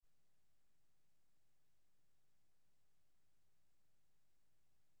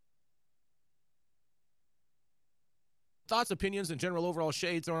Thoughts, opinions, and general overall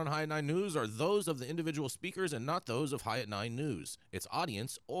shades thrown on High at 9 News are those of the individual speakers and not those of High at 9 News, its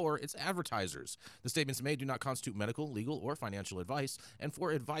audience, or its advertisers. The statements made do not constitute medical, legal, or financial advice, and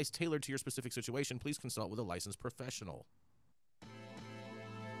for advice tailored to your specific situation, please consult with a licensed professional.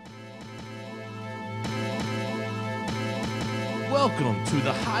 Welcome to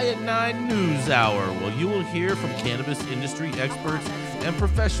the High at 9 News Hour, where you will hear from cannabis industry experts and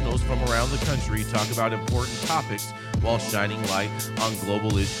professionals from around the country talk about important topics while shining light on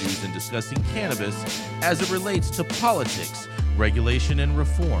global issues and discussing cannabis as it relates to politics, regulation and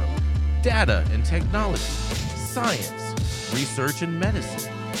reform, data and technology, science, research and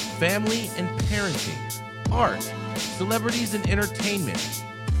medicine, family and parenting, art, celebrities and entertainment,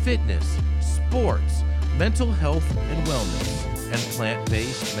 fitness, sports, mental health and wellness, and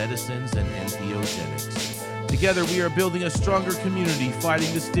plant-based medicines and entheogenics. Together, we are building a stronger community,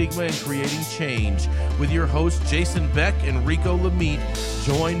 fighting the stigma and creating change. With your hosts, Jason Beck and Rico Lamitte,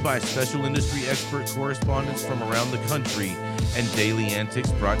 joined by special industry expert correspondents from around the country, and daily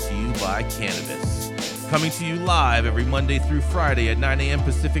antics brought to you by Cannabis. Coming to you live every Monday through Friday at 9 a.m.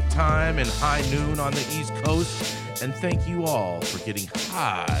 Pacific Time and high noon on the East Coast. And thank you all for getting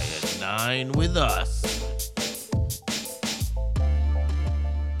high at 9 with us.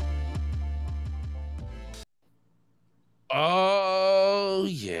 Oh,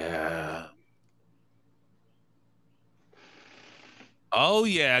 yeah. Oh,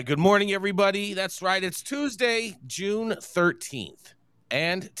 yeah. Good morning, everybody. That's right. It's Tuesday, June 13th.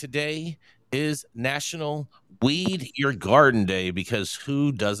 And today is National Weed Your Garden Day, because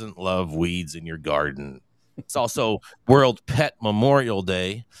who doesn't love weeds in your garden? It's also World Pet Memorial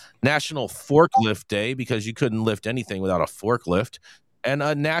Day, National Forklift Day, because you couldn't lift anything without a forklift, and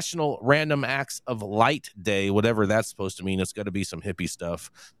a National Random Acts of Light Day, whatever that's supposed to mean. It's got to be some hippie stuff,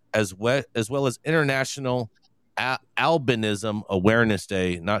 as well as International Albinism Awareness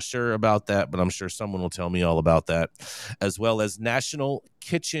Day. Not sure about that, but I'm sure someone will tell me all about that, as well as National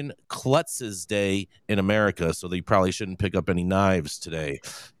Kitchen Klutzes Day in America, so they probably shouldn't pick up any knives today.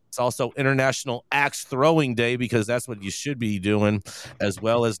 It's also International Axe Throwing Day, because that's what you should be doing, as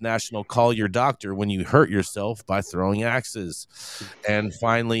well as National Call Your Doctor when you hurt yourself by throwing axes. And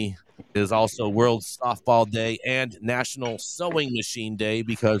finally, is also World Softball Day and National Sewing Machine Day,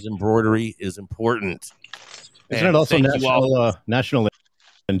 because embroidery is important. Isn't it also National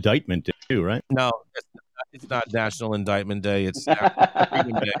Indictment Day too, right? No, it's not National Indictment Day. It's National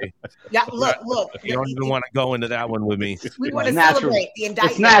Freedom Day. Yeah, look. You don't even want to go into that one with me. We want to celebrate the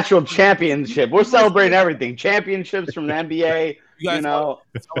indictment. It's Natural Championship. We're celebrating everything. Championships from the NBA. You guys want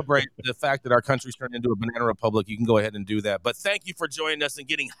to celebrate the fact that our country's turned into a banana republic. You can go ahead and do that. But thank you for joining us and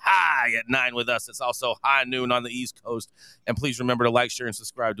getting high at 9 with us. It's also high noon on the East Coast. And please remember to like, share, and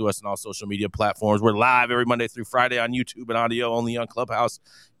subscribe to us on all social media platforms. We're live every Monday through Friday on YouTube and audio only on Clubhouse.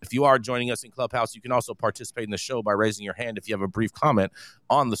 If you are joining us in Clubhouse, you can also participate in the show by raising your hand if you have a brief comment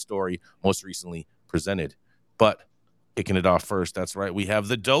on the story most recently presented. But kicking it off first, that's right, we have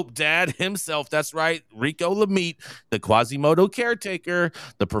the dope dad himself. That's right, Rico Lamitte, the Quasimodo caretaker,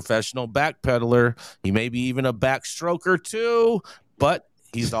 the professional backpedaler. He may be even a backstroker too, but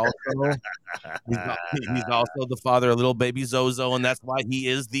he's also he's also the father of little baby Zozo, and that's why he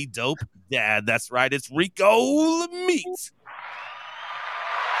is the dope dad. That's right, it's Rico Lamitte.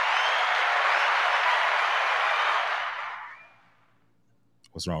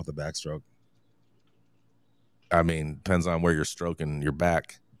 What's wrong with the backstroke? I mean, depends on where you're stroking your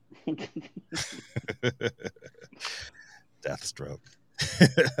back. Deathstroke.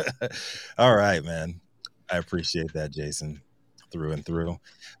 All right, man. I appreciate that, Jason, through and through.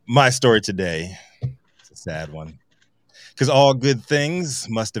 My story today, it's a sad one, because all good things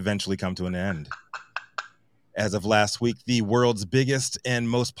must eventually come to an end. As of last week, the world's biggest and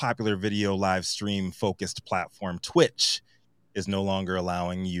most popular video live stream focused platform, Twitch, is no longer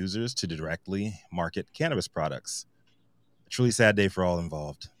allowing users to directly market cannabis products. A truly sad day for all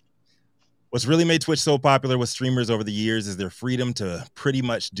involved. What's really made Twitch so popular with streamers over the years is their freedom to pretty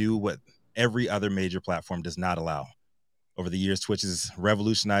much do what every other major platform does not allow. Over the years, Twitch has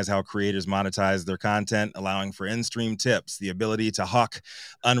revolutionized how creators monetize their content, allowing for in-stream tips, the ability to hawk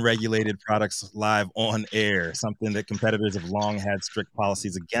unregulated products live on air, something that competitors have long had strict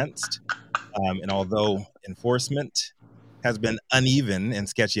policies against. And although enforcement has been uneven and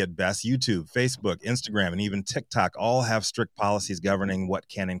sketchy at best. YouTube, Facebook, Instagram, and even TikTok all have strict policies governing what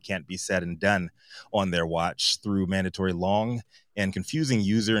can and can't be said and done on their watch through mandatory long and confusing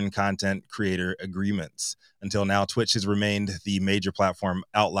user and content creator agreements. Until now, Twitch has remained the major platform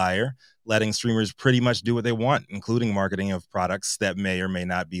outlier, letting streamers pretty much do what they want, including marketing of products that may or may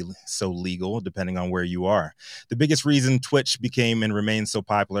not be so legal, depending on where you are. The biggest reason Twitch became and remains so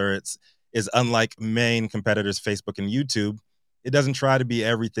popular is unlike main competitors, Facebook and YouTube, it doesn't try to be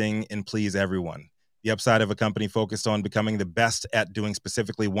everything and please everyone. The upside of a company focused on becoming the best at doing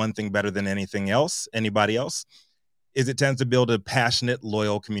specifically one thing better than anybody else, is it tends to build a passionate,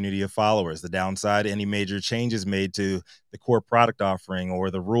 loyal community of followers. The downside, any major changes made to the core product offering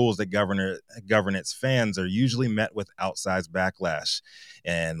or the rules that govern its fans are usually met with outsized backlash.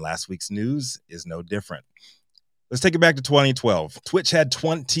 And last week's news is no different. Let's take it back to 2012. Twitch had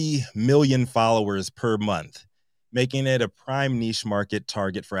 20 million followers per month, making it a prime niche market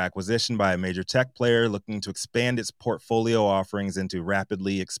target for acquisition by a major tech player looking to expand its portfolio offerings into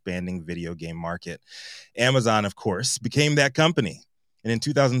rapidly expanding video game market. Amazon, of course, became that company. And in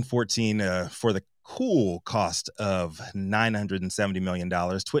 2014, for the cool cost of $970 million,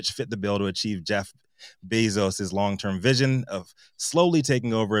 Twitch fit the bill to achieve Jeff Bezos' long-term vision of slowly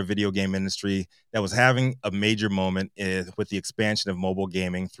taking over a video game industry that was having a major moment with the expansion of mobile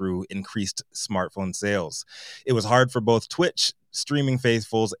gaming through increased smartphone sales. It was hard for both Twitch streaming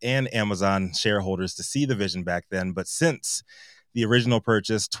faithfuls and Amazon shareholders to see the vision back then, but since the original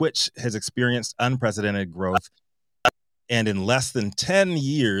purchase, Twitch has experienced unprecedented growth. And in less than 10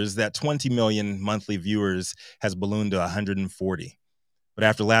 years, that 20 million monthly viewers has ballooned to 140. But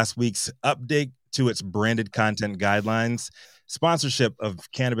after last week's update to its branded content guidelines, sponsorship of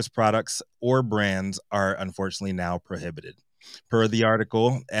cannabis products or brands are unfortunately now prohibited. Per the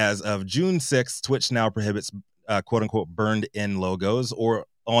article, as of June 6th, Twitch now prohibits quote-unquote burned-in logos or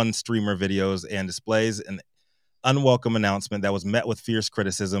on streamer videos and displays, an unwelcome announcement that was met with fierce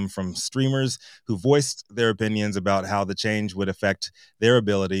criticism from streamers who voiced their opinions about how the change would affect their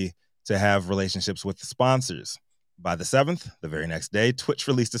ability to have relationships with the sponsors. By the 7th, the very next day, Twitch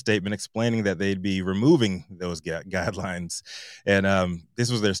released a statement explaining that they'd be removing those guidelines. And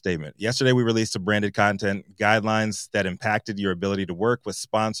this was their statement. Yesterday, we released a branded content guidelines that impacted your ability to work with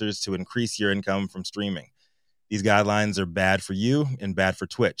sponsors to increase your income from streaming. These guidelines are bad for you and bad for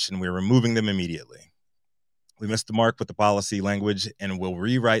Twitch, and we're removing them immediately. We missed the mark with the policy language and will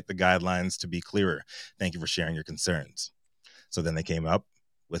rewrite the guidelines to be clearer. Thank you for sharing your concerns. So then they came up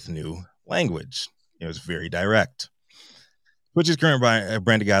with new language. It was very direct. Twitch's current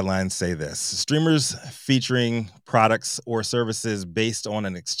branded guidelines say this: streamers featuring products or services based on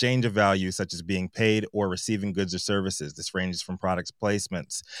an exchange of value, such as being paid or receiving goods or services. This ranges from products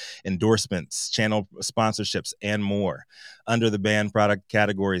placements, endorsements, channel sponsorships, and more. Under the banned product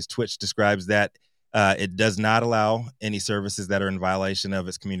categories, Twitch describes that it does not allow any services that are in violation of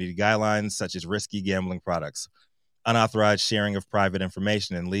its community guidelines, such as risky gambling products, unauthorized sharing of private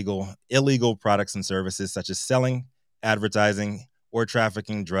information, and illegal products and services such as selling, advertising, or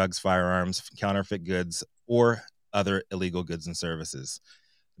trafficking drugs, firearms, counterfeit goods, or other illegal goods and services.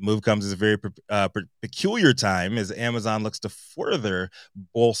 The move comes at a very peculiar time as Amazon looks to further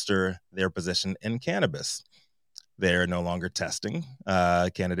bolster their position in cannabis. They're no longer testing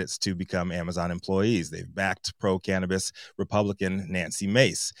candidates to become Amazon employees. They've backed pro-cannabis Republican Nancy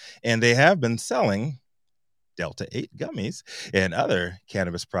Mace, and they have been selling Delta-8 gummies and other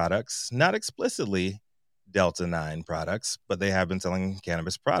cannabis products, not explicitly Delta-9 products, but they have been selling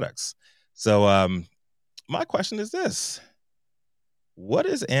cannabis products. So my question is this: what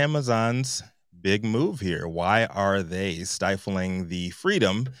is Amazon's big move here? Why are they stifling the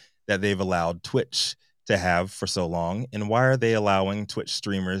freedom that they've allowed Twitch to have for so long? And why are they allowing Twitch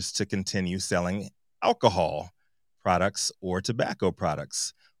streamers to continue selling alcohol products or tobacco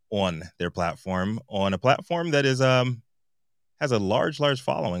products on their platform, on a platform that is has a large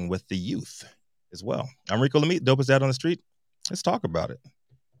following with the youth as well? I'm Rico Lamitte, dopest dad on the street. Let's talk about it.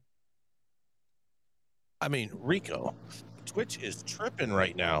 I mean, Rico, Twitch is tripping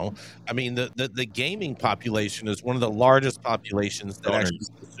right now. I mean, the gaming population is one of the largest populations that actually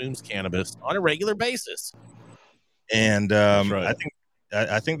consumes cannabis on a regular basis. And right.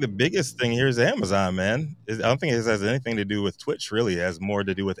 I think the biggest thing here is Amazon, man. I don't think it has anything to do with Twitch, really. It has more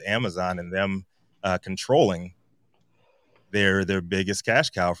to do with Amazon and them controlling their biggest cash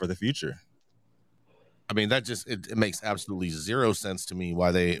cow for the future. I mean, that just it makes absolutely zero sense to me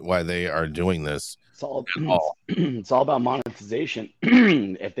why they are doing this. It's all at all. it's all about monetization.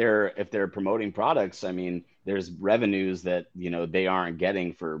 If they're promoting products, I mean, there's revenues that they aren't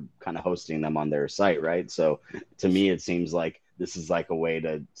getting for kind of hosting them on their site, right? So to me, it seems like this is like a way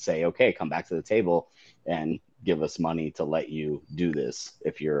to say, okay, come back to the table and give us money to let you do this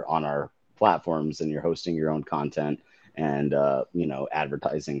if you're on our platforms and you're hosting your own content and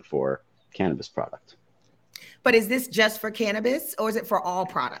advertising for cannabis product. But is this just for cannabis or is it for all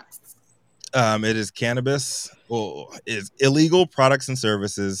products? It is cannabis, is illegal products and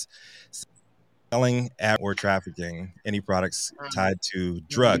services, selling or trafficking any products tied to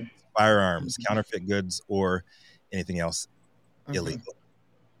drugs, firearms, counterfeit goods, or anything else illegal.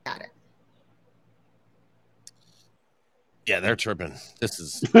 Got it. Yeah, they're tripping. This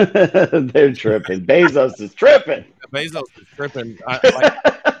is they're tripping. Bezos is tripping. Bezos is tripping.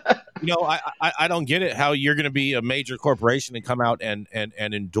 I don't get it. How you're going to be a major corporation and come out and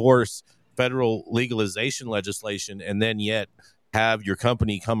endorse federal legalization legislation, and then yet have your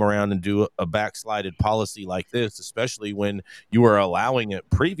company come around and do a backslided policy like this, especially when you were allowing it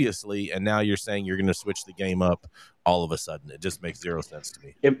previously, and now you're saying you're going to switch the game up all of a sudden. It just makes zero sense to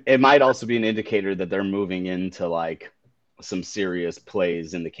me. It might also be an indicator that they're moving into like some serious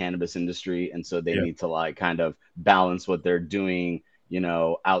plays in the cannabis industry, and so they need to like kind of balance what they're doing,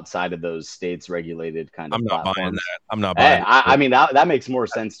 outside of those states regulated kind of platforms. Buying that. I'm not buying that. I mean, that makes more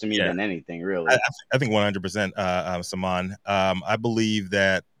sense to me than anything, really. I think 100%, Saman. I believe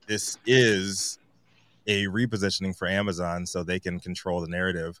that this is a repositioning for Amazon so they can control the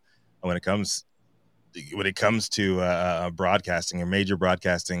narrative when it comes to broadcasting or major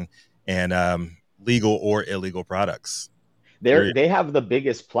broadcasting and legal or illegal products. They have the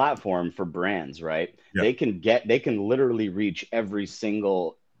biggest platform for brands, right? Yep. They can literally reach every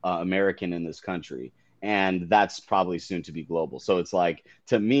single American in this country, and that's probably soon to be global. So it's like,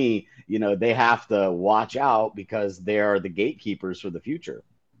 to me, they have to watch out because they are the gatekeepers for the future.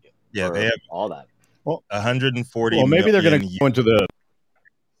 Yeah, they have all that. Well, 140. Well, maybe they're going to go into the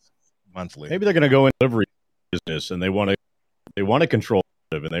monthly. Maybe they're going to go into delivery business, and they want to control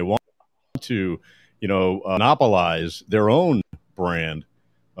it, and they want to monopolize their own brand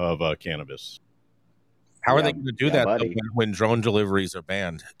of cannabis. How are they going to do that when drone deliveries are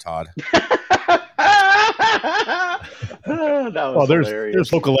banned, Todd?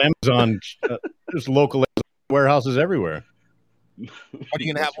 There's local Amazon, there's local Amazon warehouses everywhere. Are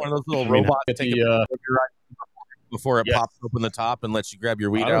you going to have one of those little robots before it pops open the top and lets you grab your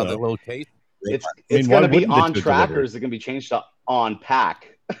weed out of the little case? It's going to be on track, or is it going to be changed to on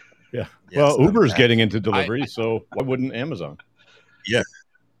pack? Yeah. Well, Uber is getting into delivery, so why wouldn't Amazon? Yeah.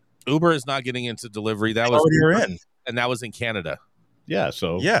 Uber is not getting into delivery. That was Uber, and that was in Canada. Yeah.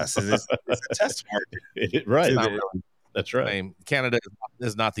 So yes, it's a test market. Right. Really. That's right. Canada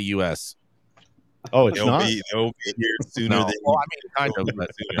is not the U.S. Oh, it's not. They'll be here sooner than. Well, I mean, kind of, but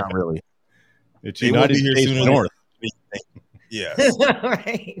not really. It's United States North. Yes.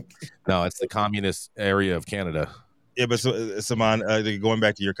 Right. No, it's the communist area of Canada. Yeah, but Saman, going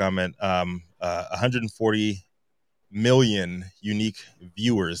back to your comment, 140 million unique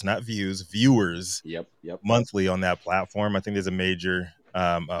viewers, not views, viewers. Yep. Monthly on that platform. I think there's a major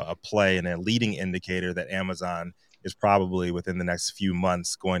a play and a leading indicator that Amazon is probably within the next few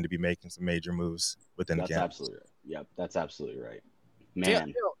months going to be making some major moves within That's Canada. Absolutely right. Yep, that's absolutely right.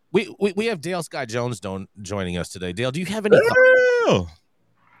 Man. Dale, we have Dale Scott Jones joining us today. Dale, do you have any thoughts?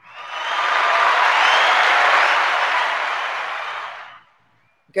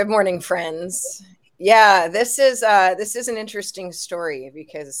 Good morning, friends. Yeah, this is an interesting story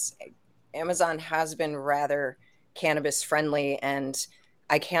because Amazon has been rather cannabis friendly, and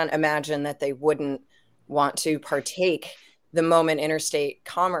I can't imagine that they wouldn't want to partake the moment interstate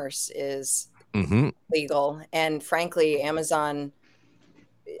commerce is legal. And frankly, Amazon,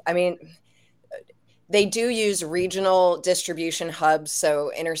 I mean, they do use regional distribution hubs,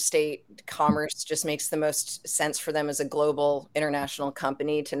 so interstate commerce just makes the most sense for them as a global international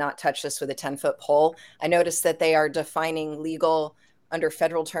company to not touch this with a 10-foot pole. I noticed that they are defining legal under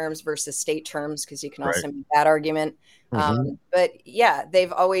federal terms versus state terms, because you can also make that argument. But yeah,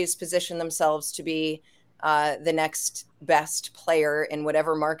 they've always positioned themselves to be the next best player in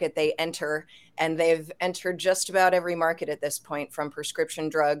whatever market they enter. And they've entered just about every market at this point, from prescription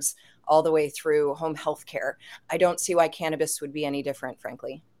drugs all the way through home health care. I don't see why cannabis would be any different,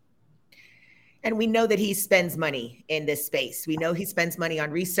 frankly. And we know that he spends money in this space. We know he spends money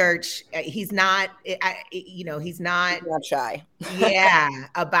on research. He's not shy. Yeah,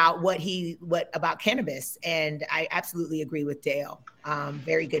 about about cannabis. And I absolutely agree with Dale.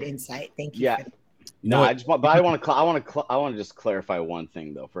 Very good insight. Thank you. Yeah. No, I want to just clarify one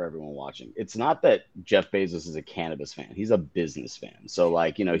thing though for everyone watching. It's not that Jeff Bezos is a cannabis fan; he's a business fan. So,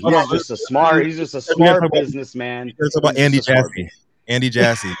 like, you know, he's just a smart businessman. It's about Andy Jassy. Andy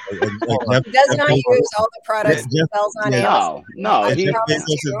Jassy. He does not use all the products he sells on Amazon. No, Jeff Bezos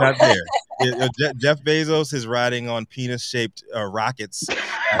is not there. Jeff Bezos is riding on penis-shaped rockets.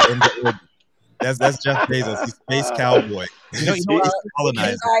 That's Jeff Bezos. He's space cowboy. You can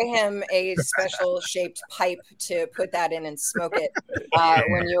buy him a special shaped pipe to put that in and smoke it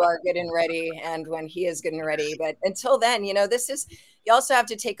when you are good and ready, and when he is good and ready. But until then, you know, you also have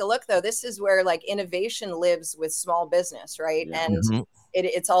to take a look though. This is where like innovation lives with small business, right? Yeah. And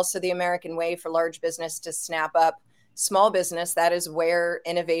it's also the American way for large business to snap up small business. That is where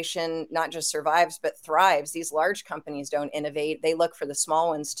innovation not just survives, but thrives. These large companies don't innovate. They look for the small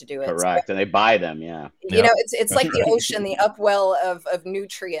ones to do it. Correct. And they buy them. Yeah. You know, it's like the ocean, the upwell of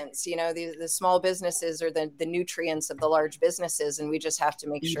nutrients. You know, the small businesses are the nutrients of the large businesses. And we just have to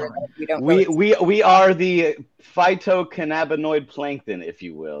make sure that we don't. We are the phytocannabinoid plankton, if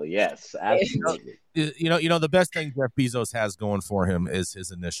you will. Yes, absolutely. You know, the best thing Jeff Bezos has going for him is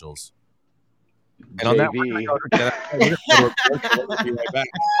his initials. And on that, you're going to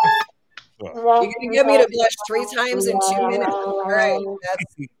get me to blush 3 times in 2 minutes. All right,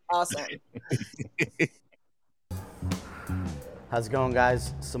 that's awesome. How's it going,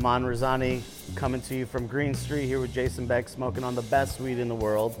 guys? Saman Razani coming to you from Green Street here with Jason Beck, smoking on the best weed in the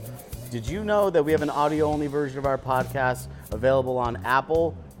world. Did you know that we have an audio-only version of our podcast available on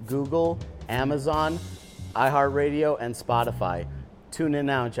Apple, Google, Amazon, iHeartRadio, and Spotify? Tune in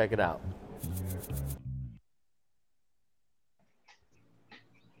now and check it out.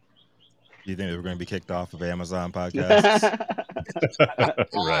 Do you think they were going to be kicked off of Amazon podcasts?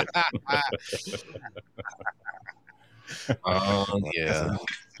 Right. Yeah.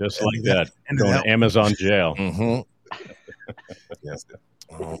 Just like that. Going to Amazon jail. Yes.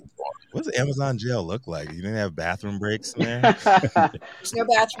 What does Amazon jail look like? You didn't have bathroom breaks in there? There's no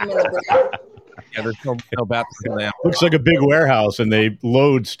bathroom in the break. Yeah, there's no bathroom in there. Looks like a big warehouse, and they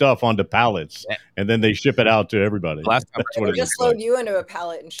load stuff onto pallets, and then they ship it out to everybody. Last time they just load you into a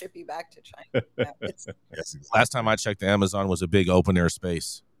pallet and ship you back to China. Yeah, last time I checked, Amazon was a big open air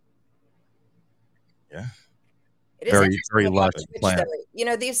space. Yeah. It is very lush plant. You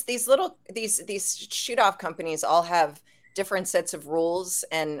know, these shoot off companies all have different sets of rules,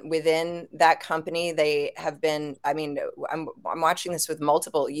 and within that company they have been, I mean, I'm watching this with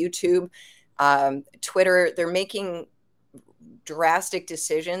multiple YouTube, Twitter. They're making drastic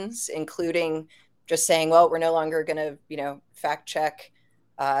decisions, including just saying, well, we're no longer going to, you know, fact check,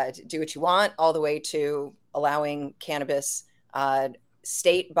 do what you want, all the way to allowing cannabis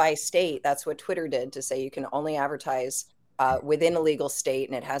state by state. That's what Twitter did, to say you can only advertise within a legal state,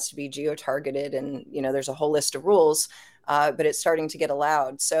 and it has to be geo-targeted, and, you know, there's a whole list of rules, but it's starting to get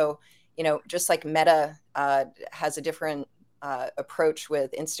allowed. So, you know, just like Meta has a different approach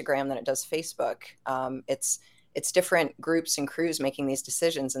with Instagram than it does Facebook. It's different groups and crews making these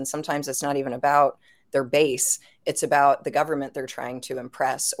decisions, and sometimes it's not even about their base. It's about the government they're trying to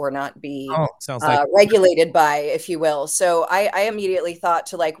impress or not be regulated by, if you will. So I immediately thought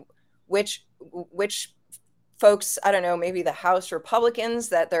to, like, which folks, I don't know, maybe the House Republicans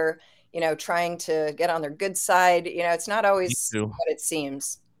that they're, you know, trying to get on their good side. You know, it's not always what it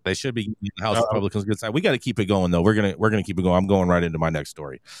seems. They should be the House Republicans' good side. We got to keep it going, though. We're gonna keep it going. I'm going right into my next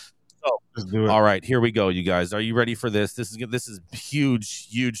story. So, all right, here we go, you guys. Are you ready for this? This is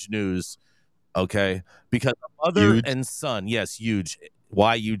huge news. Okay, because mother and son, yes, huge,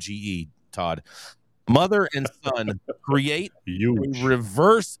 YUGE, Todd. Mother and son create a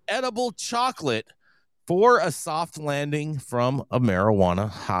reverse edible chocolate for a soft landing from a marijuana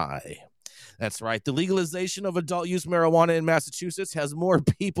high. That's right. The legalization of adult use marijuana in Massachusetts has more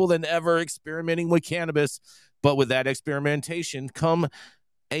people than ever experimenting with cannabis. But with that experimentation come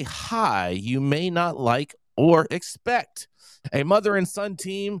a high you may not like or expect. A mother and son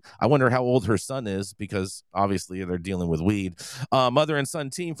team, I wonder how old her son is, because obviously they're dealing with weed. Mother and son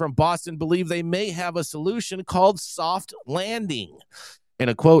team from Boston believe they may have a solution called soft landing. In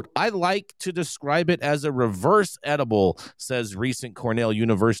a quote, I like to describe it as a reverse edible, says recent Cornell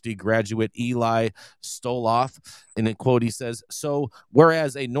University graduate Eli Stoloff. In a quote, he says, so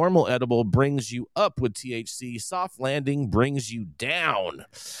whereas a normal edible brings you up with THC, soft landing brings you down.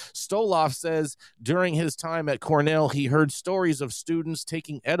 Stoloff says during his time at Cornell, he heard stories of students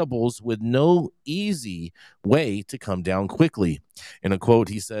taking edibles with no easy way to come down quickly. In a quote,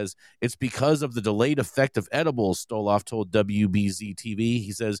 he says, "It's because of the delayed effect of edibles," Stoloff told WBZ TV.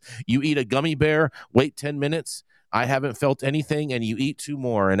 He says, "You eat a gummy bear, wait 10 minutes. I haven't felt anything, and you eat 2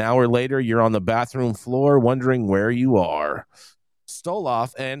 more. An hour later, you're on the bathroom floor wondering where you are."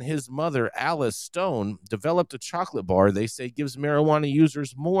 Stoloff and his mother, Alice Stone, developed a chocolate bar they say gives marijuana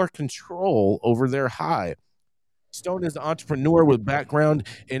users more control over their high. Stone is an entrepreneur with background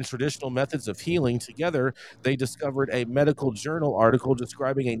in traditional methods of healing. Together, they discovered a medical journal article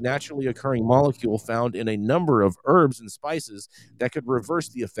describing a naturally occurring molecule found in a number of herbs and spices that could reverse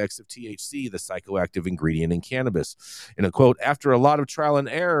the effects of THC, the psychoactive ingredient in cannabis. In a quote, "After a lot of trial and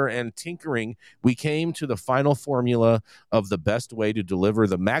error and tinkering, we came to the final formula of the best way to deliver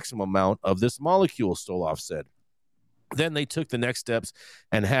the maximum amount of this molecule," Stoloff said. Then they took the next steps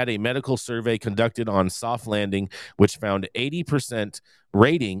and had a medical survey conducted on Soft Landing, which found 80%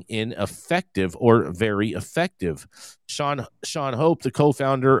 rating in effective or very effective. Sean Hope, the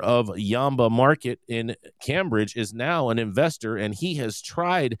co-founder of Yamba Market in Cambridge, is now an investor, and he has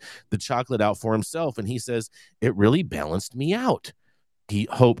tried the chocolate out for himself, and he says, "It really balanced me out."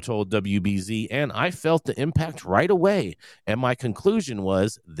 Hope told WBZ, "And I felt the impact right away. And my conclusion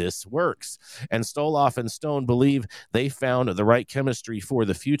was, this works." And Stoloff and Stone believe they found the right chemistry for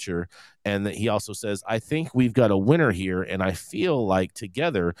the future. And he also says, "I think we've got a winner here, and I feel like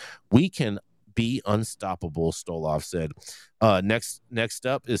together we can be unstoppable," Stoloff said. Next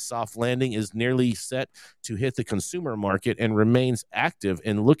up is Soft Landing is nearly set to hit the consumer market and remains active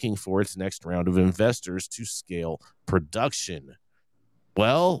in looking for its next round of investors to scale production.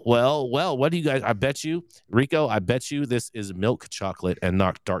 Well, what do you guys, I bet you, Rico, I bet you this is milk chocolate and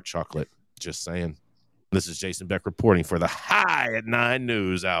not dark chocolate. Just saying. This is Jason Beck reporting for the High at 9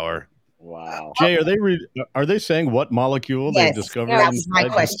 News Hour. Wow. Jay, are they saying what molecule they discovered? That was my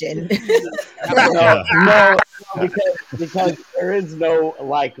question. No, because there is no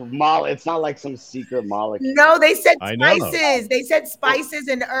it's not like some secret molecule. No, they said I know. spices. They said spices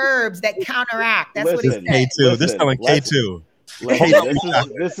and herbs that counteract. That's what he Listen, said. K2. They're selling K2.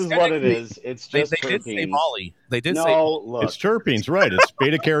 Listen, this is what it is. It's They just did say terpenes. Molly. They did say No, look. It's terpenes, right? It's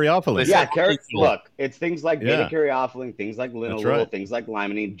beta caryophyllene. Yeah, Molecule. look, it's things like Yeah. beta caryophyllene, things like linalool, right. things like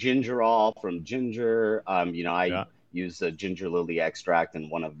limonene, gingerol from ginger. I use a ginger lily extract in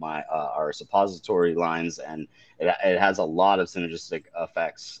one of my our suppository lines, and it has a lot of synergistic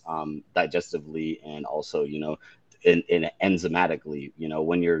effects digestively and also, in enzymatically.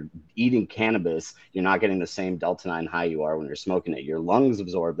 When you're eating cannabis, you're not getting the same delta 9 high you are when you're smoking it. Your lungs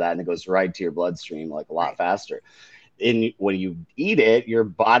absorb that and it goes right to your bloodstream like a lot faster. When you eat it, your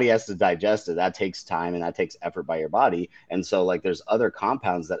body has to digest it. That takes time and that takes effort by your body. And so there's other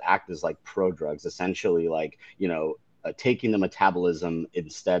compounds that act as prodrugs, essentially taking the metabolism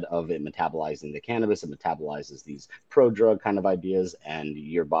instead of it metabolizing the cannabis. It metabolizes these prodrug kind of ideas, and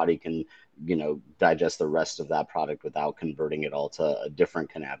your body can digest the rest of that product without converting it all to a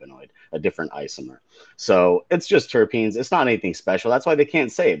different cannabinoid, a different isomer. So it's just terpenes. It's not anything special. That's why they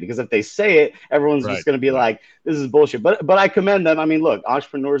can't say it, because if they say it, everyone's just going to be like, this is bullshit. But I commend them. I mean, look,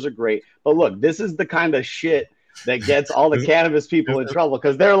 entrepreneurs are great, but look, this is the kind of shit that gets all the cannabis people in trouble,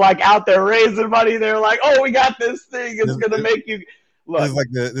 because they're out there raising money. They're like, oh, we got this thing. It's going to make you look. This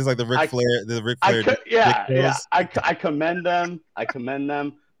is like the Ric Flair. I commend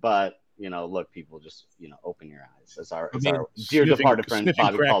them. But look, people, just open your eyes. As our dear departed friend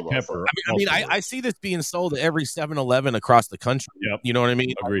Bobby Caldwell. I see this being sold at every 7-Eleven across the country. Yep. You know what I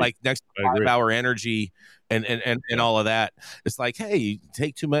mean? Agreed. Like next to 5 Hour Energy and all of that. It's like, hey, you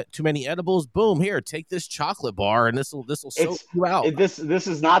take too many edibles, boom, here, take this chocolate bar, and this will soak you out. This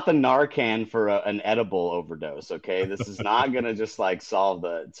is not the Narcan for an edible overdose. Okay, this is not gonna just solve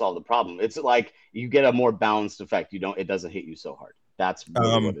the problem. It's like you get a more balanced effect. It doesn't hit you so hard. That's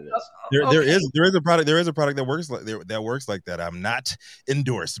really what it is. There is a product that works like that. I'm not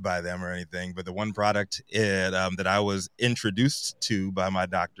endorsed by them or anything, but the one product that I was introduced to by my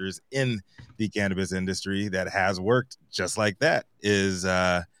doctors in the cannabis industry that has worked just like that is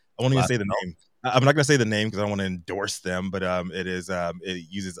I won't even say the name. I'm not going to say the name because I don't want to endorse them, but it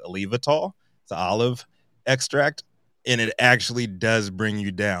uses Olivatol. It's an olive extract, and it actually does bring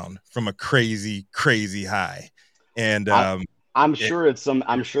you down from a crazy high. And I'm sure it's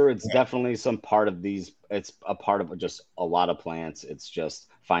definitely some part of these. It's a part of just a lot of plants. It's just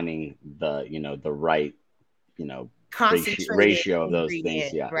finding the right ratio of those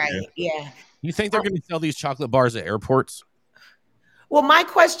things. Yeah. Right. Yeah. You think they're going to sell these chocolate bars at airports? Well, my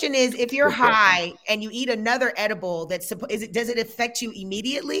question is, if you're Good question. high and you eat another edible, does it affect you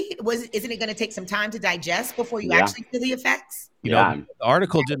immediately? Isn't it going to take some time to digest before you Yeah. actually feel the effects? You know, the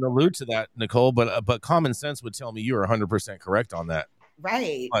article didn't allude to that, Nicole, but common sense would tell me you are 100% correct on that.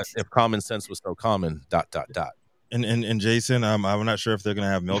 Right. But if common sense was so common, ... And Jason, I'm not sure if they're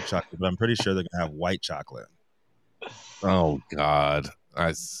gonna have milk chocolate, but I'm pretty sure they're gonna have white chocolate. Oh God.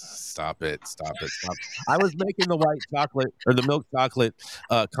 Stop it. I was making the white chocolate or the milk chocolate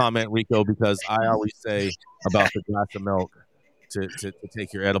comment, Rico, because I always say about the glass of milk to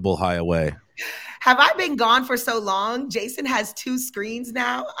take your edible high away. Have I been gone for so long? Jason has 2 screens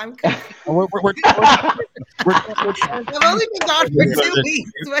now. I'm we're I've only been gone for 2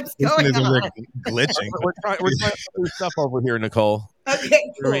 weeks. What's going on? Glitching. We're trying to do stuff over here, Nicole.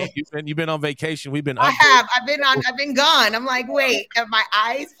 Okay, cool. You've been on vacation. We've been. I have. I've been gone. I'm like, wait, are my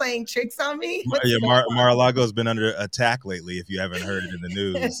eyes playing tricks on me? Yeah, Mar-a-Lago's been under attack lately. If you haven't heard it in the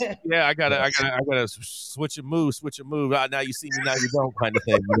news. Yeah, I gotta switch a move. Now you see me, now you don't, kind of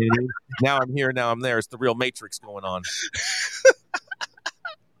thing. You know what I mean? Now I'm here, now I'm there. It's the real Matrix going on.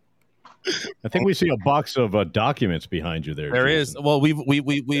 I think we see a box of documents behind you there. There Jason. is. Well,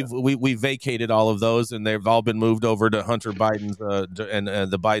 we vacated all of those, and they've all been moved over to Hunter Biden's and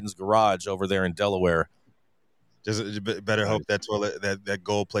the Biden's garage over there in Delaware. Just better hope that toilet, that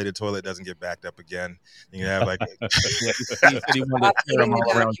gold-plated toilet, doesn't get backed up again. You can have like he wanted to tear them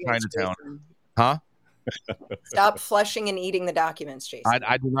all around Chinatown. Huh? Stop flushing and eating the documents, Jason.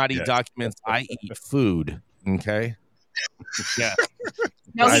 I do not eat documents. I eat food. Okay. Yeah.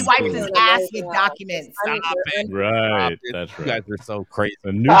 No, he wipes his ass with documents. Stop it. Right. Stop it. That's You right. guys are so crazy.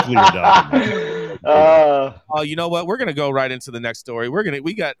 A nuclear document. Oh, you know what? We're gonna go right into the next story.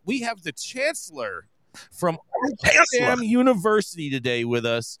 We have the chancellor from Amsterdam University today with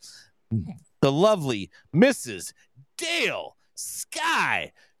us, the lovely Mrs. Dale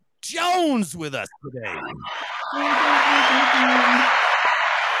Sky Jones with us today.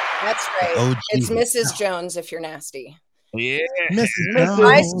 That's right. Oh, it's Jesus. Mrs. Jones if you're nasty. Yeah.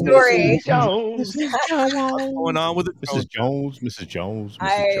 My story. What's going on with it? Mrs. Jones.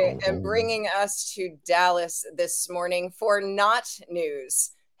 I am bringing us to Dallas this morning for Not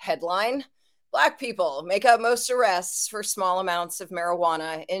News. Headline: Black people make up most arrests for small amounts of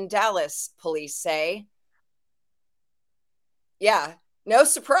marijuana in Dallas, police say. Yeah, no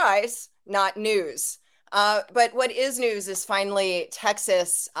surprise, not news. But what is news is finally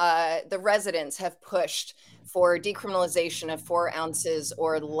Texas, the residents have pushed for decriminalization of 4 ounces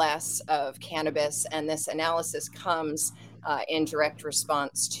or less of cannabis. And this analysis comes in direct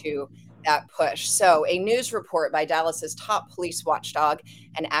response to that push. So a news report by Dallas's top police watchdog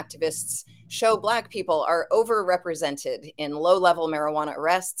and activists show Black people are overrepresented in low-level marijuana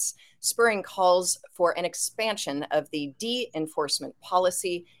arrests, spurring calls for an expansion of the de-enforcement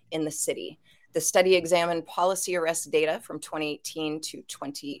policy in the city. The study examined policy arrest data from 2018 to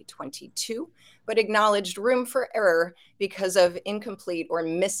 2022, but acknowledged room for error because of incomplete or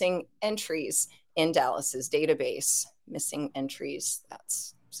missing entries in Dallas's database. Missing entries,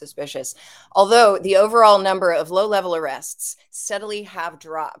 that's suspicious. Although the overall number of low-level arrests steadily have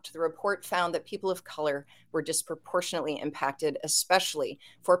dropped, the report found that people of color were disproportionately impacted, especially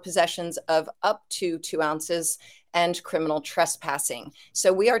for possessions of up to 2 ounces and criminal trespassing.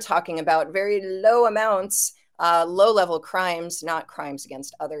 So we are talking about very low amounts, low-level crimes, not crimes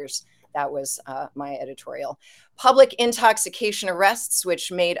against others. That was my editorial. Public intoxication arrests,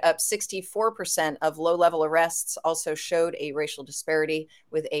 which made up 64% of low-level arrests, also showed a racial disparity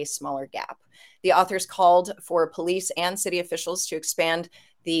with a smaller gap. The authors called for police and city officials to expand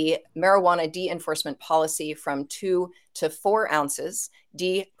the marijuana de-enforcement policy from 2 to 4 ounces,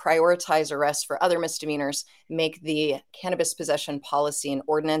 deprioritize arrests for other misdemeanors, make the cannabis possession policy and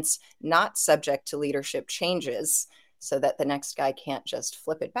ordinance not subject to leadership changes so that the next guy can't just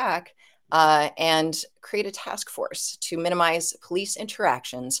flip it back, and create a task force to minimize police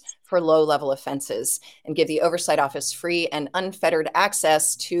interactions for low-level offenses and give the Oversight Office free and unfettered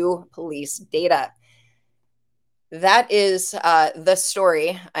access to police data. That is the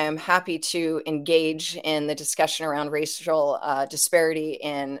story. I am happy to engage in the discussion around racial disparity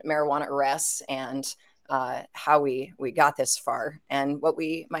in marijuana arrests and how we got this far and what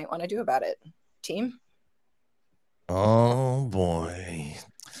we might want to do about it. Team? Oh, boy.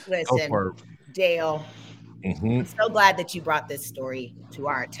 Listen, Dale, I'm so glad that you brought this story to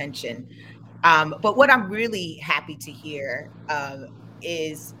our attention. But what I'm really happy to hear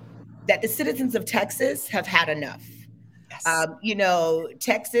is that the citizens of Texas have had enough. Yes. You know,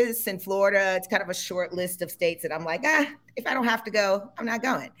 Texas and Florida, it's kind of a short list of states that I'm like, if I don't have to go, I'm not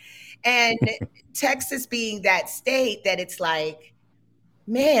going. And Texas being that state that it's like,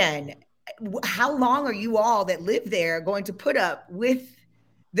 man, how long are you all that live there going to put up with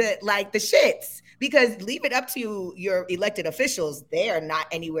the shits? Because leave it up to your elected officials. They are not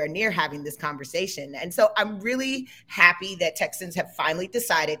anywhere near having this conversation. And so I'm really happy that Texans have finally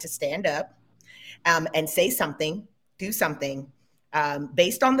decided to stand up and say something, do something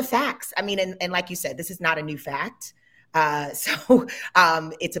based on the facts. I mean, and like you said, this is not a new fact. So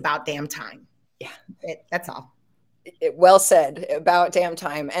it's about damn time. Yeah, that's all. Well said, about damn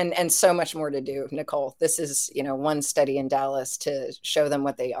time, and so much more to do, Nicole. This is, one study in Dallas to show them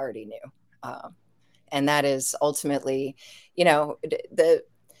what they already knew. And that is ultimately, I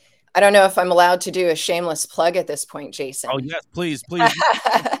don't know if I'm allowed to do a shameless plug at this point, Jason. Oh, yes, please. Because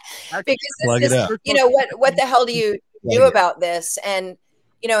plug it up. What the hell do you do about this? And,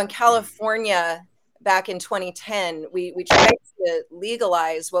 in California, back in 2010, we tried to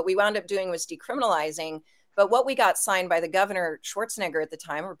legalize. What we wound up doing was decriminalizing. But what we got signed by the governor, Schwarzenegger at the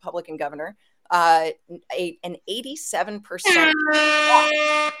time, Republican governor, an 87%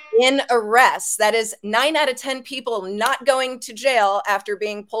 in arrests. That is 9 out of 10 people not going to jail after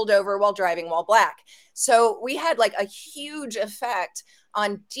being pulled over while driving while black. So we had like a huge effect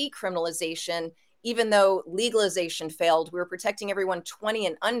on decriminalization, even though legalization failed. We were protecting everyone 20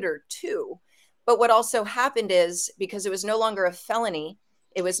 and under too. But what also happened is, because it was no longer a felony,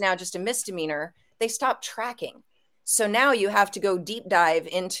 it was now just a misdemeanor, they stopped tracking. So now you have to go deep dive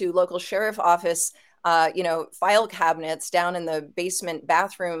into local sheriff office, file cabinets down in the basement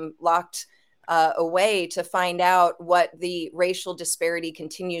bathroom locked away to find out what the racial disparity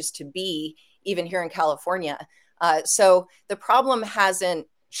continues to be, even here in California. So the problem hasn't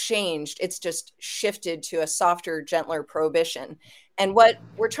changed. It's just shifted to a softer, gentler prohibition. And what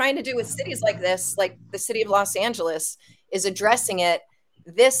we're trying to do with cities like this, like the city of Los Angeles, is addressing it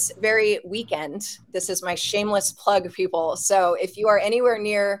this very weekend. This is my shameless plug, people. So if you are anywhere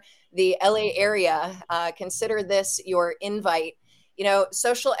near the LA area, consider this your invite.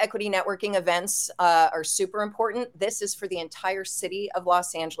 Social equity networking events are super important. This is for the entire city of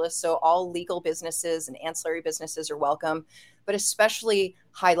Los Angeles. So all legal businesses and ancillary businesses are welcome, but especially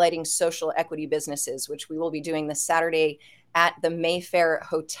highlighting social equity businesses, which we will be doing this Saturday at the Mayfair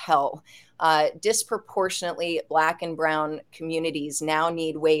Hotel. Disproportionately Black and brown communities now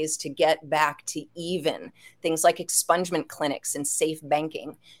need ways to get back to even, things like expungement clinics and safe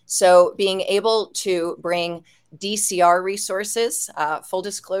banking. So being able to bring DCR resources, full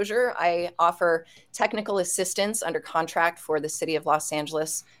disclosure, I offer technical assistance under contract for the City of Los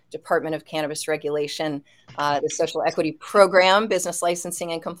Angeles Department of Cannabis Regulation, the Social Equity Program, Business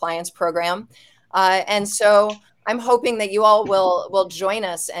Licensing and Compliance Program. And so I'm hoping that you all will join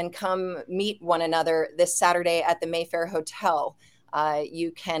us and come meet one another this Saturday at the Mayfair Hotel.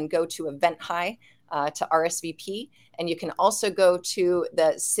 You can go to EventHigh to RSVP, and you can also go to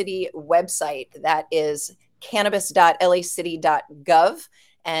the city website, that is cannabis.lacity.gov,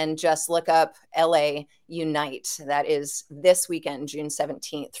 and just look up LA Unite. That is this weekend, June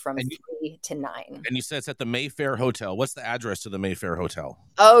 17th from 3 to 9. And you said it's at the Mayfair Hotel. What's the address to the Mayfair Hotel?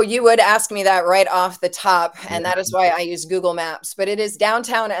 Oh, you would ask me that right off the top, and that is why I use Google Maps. But it is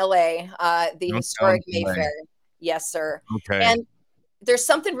downtown LA, the historic Mayfair. Yes, sir. Okay. And there's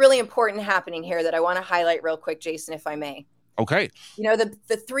something really important happening here that I want to highlight real quick, Jason, if I may. Okay.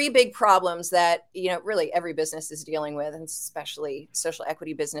 The three big problems that, really every business is dealing with, and especially social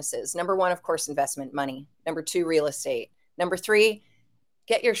equity businesses. Number one, of course, investment money. Number two, real estate. Number three,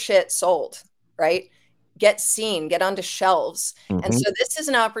 get your shit sold, right? Get seen, get onto shelves. Mm-hmm. And so this is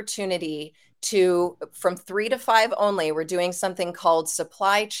an opportunity to, from 3 to 5 only, we're doing something called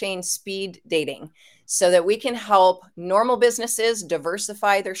supply chain speed dating, so that we can help normal businesses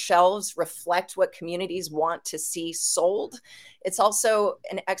diversify their shelves, reflect what communities want to see sold. It's also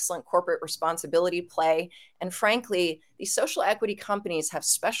an excellent corporate responsibility play. And frankly, these social equity companies have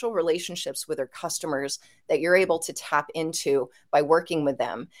special relationships with their customers that you're able to tap into by working with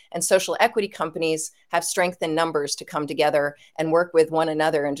them. And social equity companies have strength in numbers to come together and work with one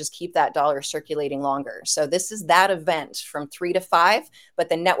another and just keep that dollar circulating longer. So this is that event from 3 to 5, but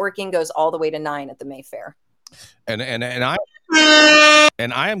the networking goes all the way to 9 at the Mayfair. And I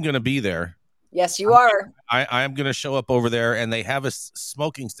am going to be there. Yes, you are. I am going to show up over there, and they have a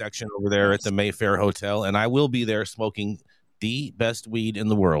smoking section over there at the Mayfair Hotel, and I will be there smoking the best weed in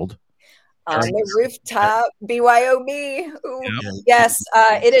the world. On the rooftop, BYOB. Ooh. Yep. Yes,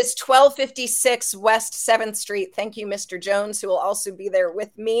 it is 1256 West 7th Street. Thank you, Mr. Jones, who will also be there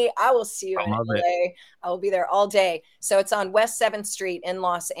with me. I will see you in LA. I will be there all day. So it's on West 7th Street in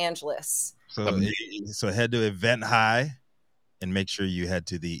Los Angeles. So head to Event High and make sure you head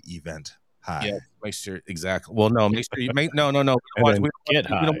to the event. high. Yeah, make sure exactly. Well, no, make sure you make no. We don't And want, then we get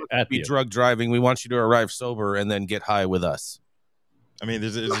don't want you high to at be the drug driving. We want you to arrive sober and then get high with us. I mean,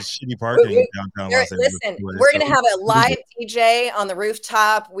 there's a shitty parking in downtown Los Angeles. Listen, we're going to have a live DJ on the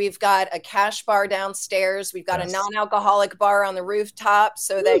rooftop. We've got a cash bar downstairs. We've got a non-alcoholic bar on the rooftop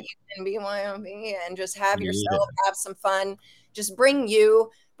so that you can be and just have yourself, have some fun. Just bring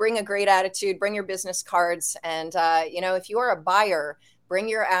a great attitude, bring your business cards. And, if you are a buyer, bring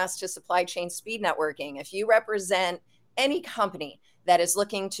your ass to Supply Chain Speed Networking. If you represent any company that is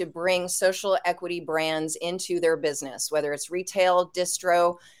looking to bring social equity brands into their business, whether it's retail,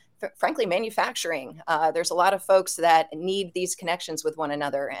 distro, frankly, manufacturing. There's a lot of folks that need these connections with one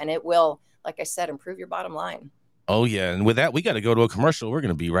another, and it will, like I said, improve your bottom line. Oh, yeah. And with that, we got to go to a commercial. We're going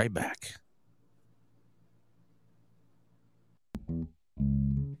to be right back.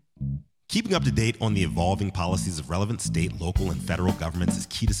 Keeping up to date on the evolving policies of relevant state, local, and federal governments is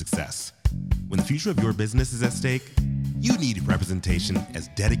key to success. When the future of your business is at stake, you need representation as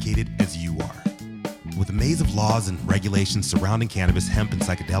dedicated as you are. With a maze of laws and regulations surrounding cannabis, hemp, and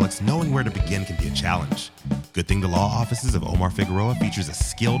psychedelics, knowing where to begin can be a challenge. Good thing the law offices of Omar Figueroa features a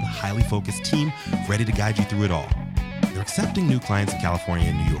skilled, highly focused team ready to guide you through it all. They're accepting new clients in California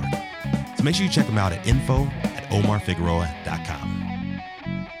and New York. So make sure you check them out at info@omarfigueroa.com.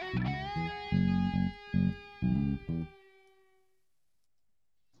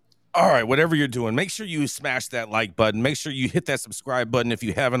 All right, whatever you're doing, make sure you smash that like button. Make sure you hit that subscribe button if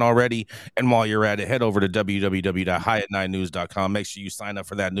you haven't already. And while you're at it, head over to www.highat9news.com. Make sure you sign up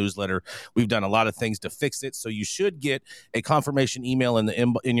for that newsletter. We've done a lot of things to fix it, so you should get a confirmation email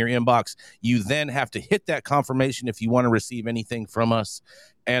in your inbox. You then have to hit that confirmation if you want to receive anything from us.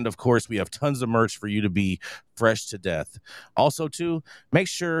 And, of course, we have tons of merch for you to be fresh to death. Also, too, make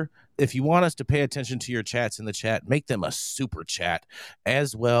sure if you want us to pay attention to your chats in the chat, make them a super chat,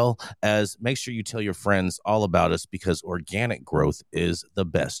 as well as make sure you tell your friends all about us, because organic growth is the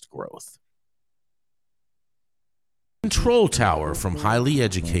best growth. Control Tower from Highly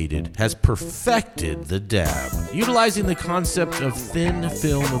Educated has perfected the dab. Utilizing the concept of thin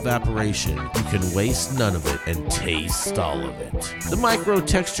film evaporation, you can waste none of it and taste all of it. The micro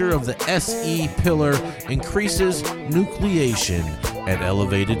texture of the SE pillar increases nucleation at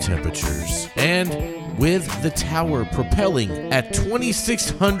elevated temperatures. And with the tower propelling at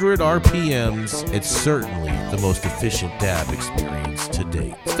 2,600 RPMs, it's certainly the most efficient dab experience to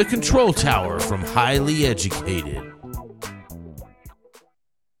date. The Control Tower from Highly Educated.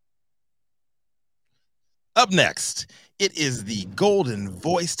 Up next, it is the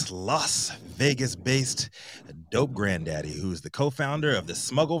golden-voiced, Las Vegas-based Dope Granddaddy, who's the co-founder of the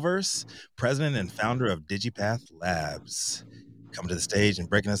Smuggleverse, president and founder of Digipath Labs. Coming to the stage and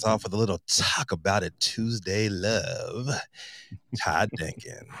breaking us off with a little Talk About It Tuesday love, Todd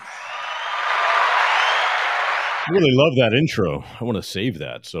Denkin. I really love that intro. I want to save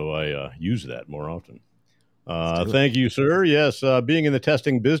that, so I use that more often. Thank you, sir. Yes, being in the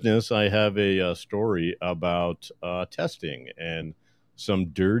testing business, I have a story about testing and some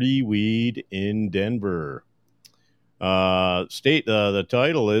dirty weed in Denver. The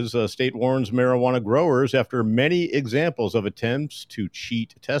title is State Warns Marijuana Growers After Many Examples of Attempts to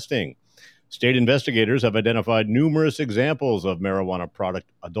Cheat Testing. State investigators have identified numerous examples of marijuana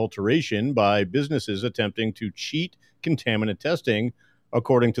product adulteration by businesses attempting to cheat contaminant testing,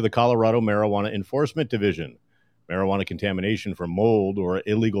 according to the Colorado Marijuana Enforcement Division. Marijuana contamination from mold or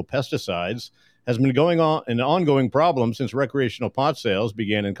illegal pesticides has been an ongoing problem since recreational pot sales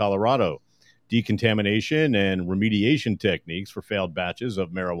began in Colorado. Decontamination and remediation techniques for failed batches of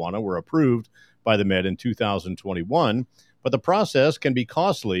marijuana were approved by the Med in 2021, but the process can be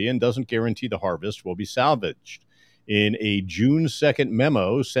costly and doesn't guarantee the harvest will be salvaged. In a June 2nd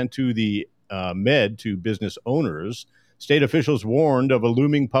memo sent to the Med to business owners, state officials warned of a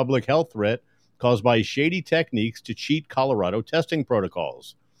looming public health threat caused by shady techniques to cheat Colorado testing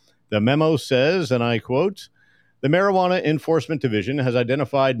protocols. The memo says, and I quote, "The Marijuana Enforcement Division has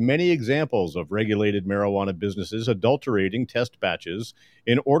identified many examples of regulated marijuana businesses adulterating test batches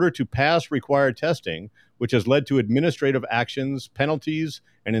in order to pass required testing, which has led to administrative actions, penalties,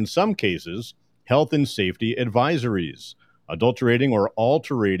 and in some cases, health and safety advisories. Adulterating or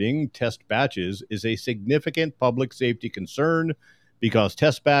altering test batches is a significant public safety concern because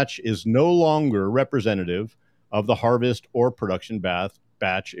test batch is no longer representative of the harvest or production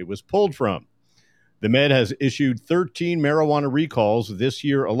batch it was pulled from. The Med has issued 13 marijuana recalls this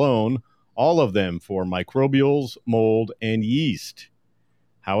year alone, all of them for microbials, mold, and yeast.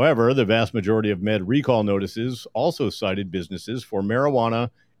 However, the vast majority of Med recall notices also cited businesses for marijuana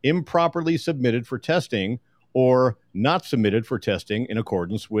improperly submitted for testing or not submitted for testing in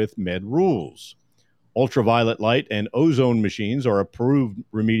accordance with Med rules. Ultraviolet light and ozone machines are approved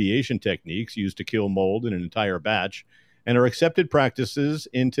remediation techniques used to kill mold in an entire batch and are accepted practices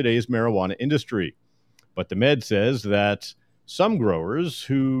in today's marijuana industry. But the Med says that some growers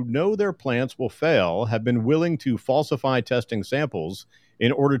who know their plants will fail have been willing to falsify testing samples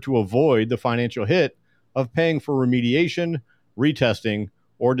in order to avoid the financial hit of paying for remediation, retesting,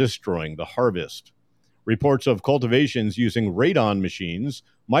 or destroying the harvest. Reports of cultivations using radon machines,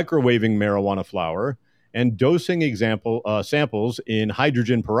 microwaving marijuana flower, and dosing samples in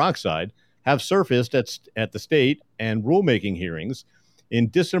hydrogen peroxide have surfaced at the state and rulemaking hearings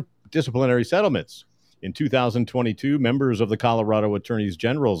in disciplinary settlements. In 2022, members of the Colorado Attorney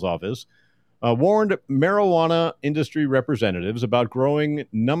General's office warned marijuana industry representatives about growing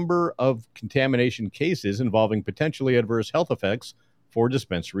number of contamination cases involving potentially adverse health effects for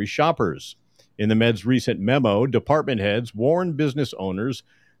dispensary shoppers. In the Med's recent memo, department heads warned business owners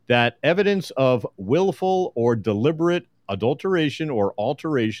that evidence of willful or deliberate adulteration or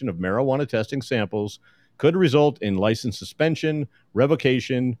alteration of marijuana testing samples could result in license suspension,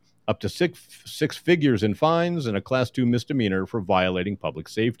 revocation, up to six figures in fines, and a Class 2 misdemeanor for violating public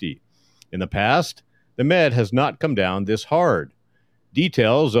safety. In the past, the Med has not come down this hard.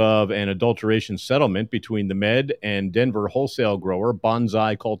 Details of an adulteration settlement between the Med and Denver wholesale grower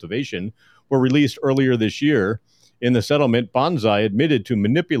Bonsai Cultivation were released earlier this year. In the settlement, Bonsai admitted to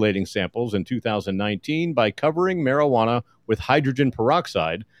manipulating samples in 2019 by covering marijuana with hydrogen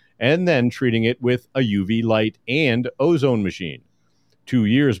peroxide and then treating it with a UV light and ozone machine. 2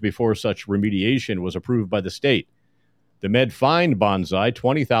 years before such remediation was approved by the state, the Med fined Bonsai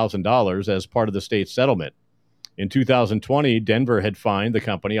 $20,000 as part of the state's settlement. In 2020, Denver had fined the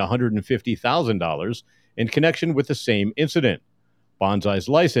company $150,000 in connection with the same incident. Bonsai's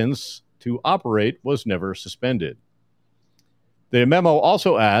license to operate was never suspended. The memo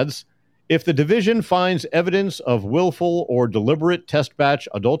also adds, if the division finds evidence of willful or deliberate test batch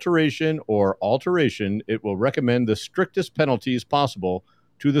adulteration or alteration, it will recommend the strictest penalties possible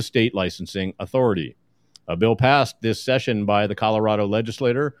to the state licensing authority. A bill passed this session by the Colorado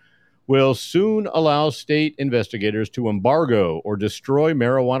legislature will soon allow state investigators to embargo or destroy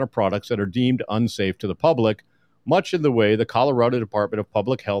marijuana products that are deemed unsafe to the public, much in the way the Colorado Department of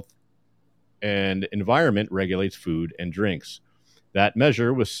Public Health and Environment regulates food and drinks. That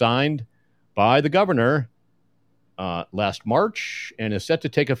measure was signed by the governor last March and is set to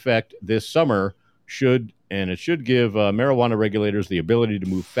take effect this summer. It should give marijuana regulators the ability to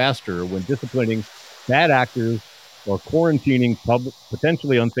move faster when disciplining bad actors or quarantining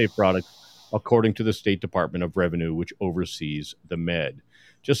potentially unsafe products, according to the State Department of Revenue, which oversees the Med.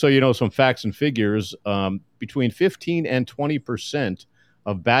 Just so you know, some facts and figures, between 15 and 20%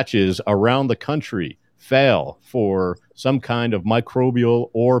 of batches around the country fail for some kind of microbial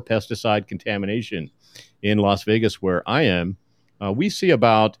or pesticide contamination. In Las Vegas, where I am, we see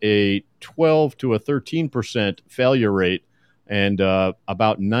about a 12 to a 13% failure rate, and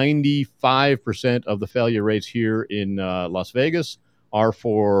about 95% of the failure rates here in Las Vegas are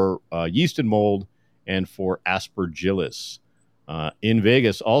for yeast and mold and for aspergillus. In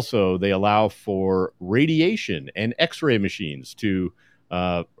Vegas, also, they allow for radiation and X-ray machines to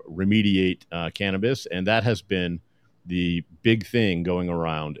remediate cannabis, and that has been the big thing going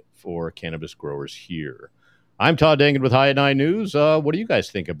around for cannabis growers here. I'm Todd Dangan with High at 9 News. What do you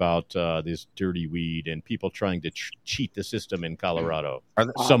guys think about this dirty weed and people trying to cheat the system in Colorado?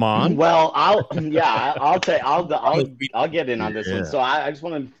 Saman? Well, I'll get in on this one. So I just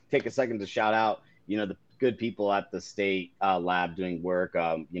want to take a second to shout out, the good people at the state lab doing work.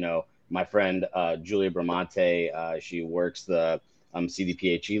 My friend Julia Bramante, she works the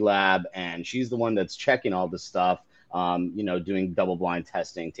CDPHE lab, and she's the one that's checking all this stuff. Doing double-blind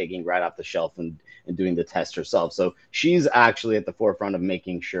testing, taking right off the shelf and doing the test herself. So she's actually at the forefront of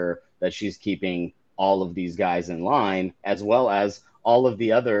making sure that she's keeping all of these guys in line, as well as all of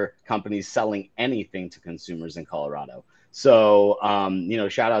the other companies selling anything to consumers in Colorado. So,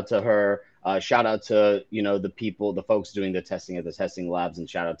 shout out to her, shout out to, the folks doing the testing at the testing labs, and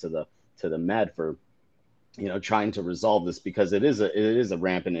shout out to the Med for, trying to resolve this, because it is a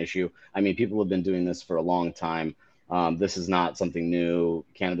rampant issue. I mean, people have been doing this for a long time. This is not something new.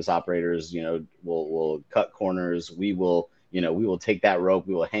 Cannabis operators, will cut corners. We will take that rope.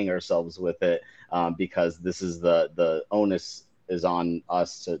 We will hang ourselves with it, because this is the onus is on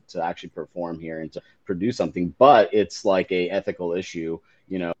us to actually perform here and to produce something. But it's like a ethical issue,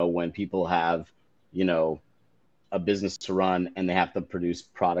 when people have, a business to run and they have to produce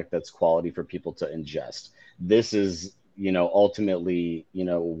product that's quality for people to ingest. This is, ultimately,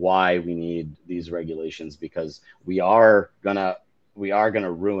 why we need these regulations, because we are gonna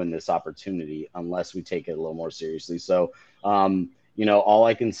ruin this opportunity unless we take it a little more seriously. So, all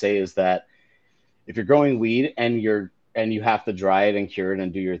I can say is that if you're growing weed and you have to dry it and cure it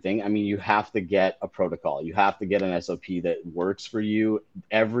and do your thing, I mean, you have to get a protocol. You have to get an SOP that works for you.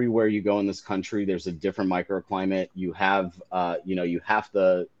 Everywhere you go in this country, there's a different microclimate. You have, you have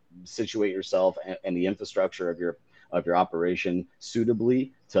to situate yourself and the infrastructure of your operation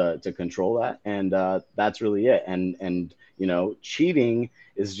suitably to control that. And that's really it. And cheating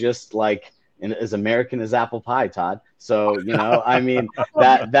is just like as American as apple pie, Todd. So, I mean,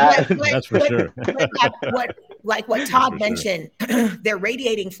 that's for sure. What Todd mentioned, they're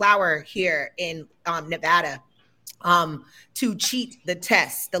radiating flour here in Nevada to cheat the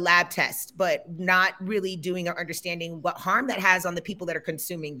test, the lab test, but not really doing or understanding what harm that has on the people that are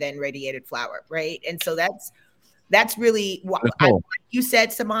consuming then radiated flour, right? And so that's really what like you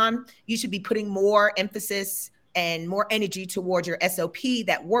said, Saman. You should be putting more emphasis and more energy towards your SOP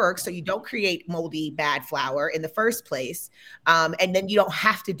that works, so you don't create moldy, bad flour in the first place. And then you don't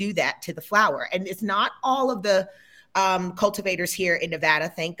have to do that to the flour. And it's not all of the cultivators here in Nevada,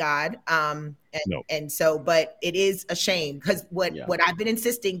 thank God. And so, but it is a shame, because what I've been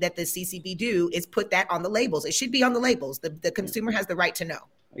insisting that the CCB do is put that on the labels. It should be on the labels. The consumer has the right to know.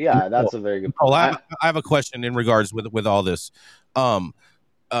 Yeah, that's a very good point. I have a question in regards with all this.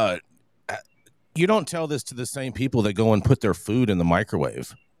 You don't tell this to the same people that go and put their food in the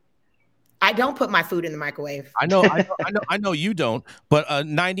microwave. I don't put my food in the microwave. I know you don't, but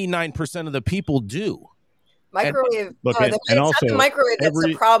 99% of the people do. Microwave. It's not the microwave that's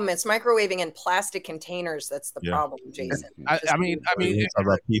the problem. It's microwaving in plastic containers that's the problem, Jason. I mean,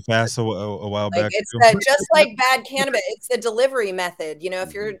 about PFAS a while back. It's just like bad cannabis. It's the delivery method.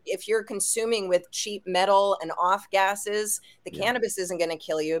 If you're consuming with cheap metal and off gases, the cannabis isn't going to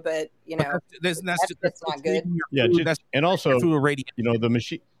kill you, but that's not good. Yeah, and also the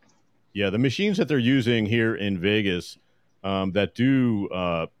machine. Yeah, the machines that they're using here in Vegas that do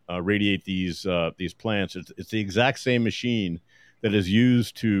radiate these plants. It's the exact same machine that is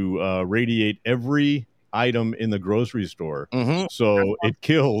used to radiate every item in the grocery store. Mm-hmm. So it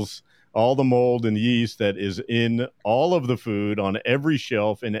kills all the mold and yeast that is in all of the food on every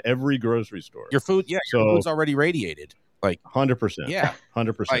shelf in every grocery store. Your food's already radiated. Like 100%. Yeah.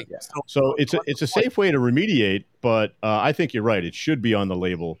 100%. So it's a safe way to remediate, but I think you're right. It should be on the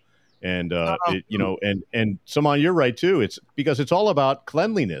label. And and Saman, you're right too. It's because it's all about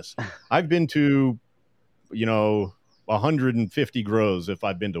cleanliness. I've been to 150 grows if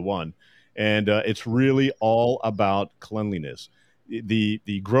I've been to one, and it's really all about cleanliness.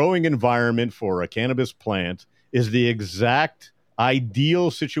 The growing environment for a cannabis plant is the exact ideal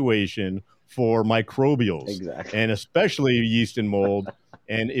situation for microbials, and especially yeast and mold.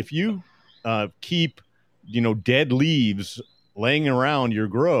 And if you keep dead leaves laying around your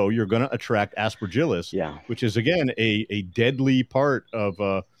grow, you're going to attract aspergillus, which is again a deadly part of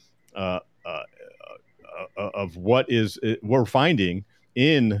what we're finding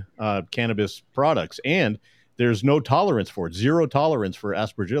in cannabis products. And there's no tolerance for it, zero tolerance for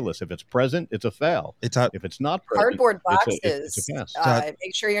aspergillus. If it's present, it's a foul. If it's not present, cardboard boxes. It's a pass.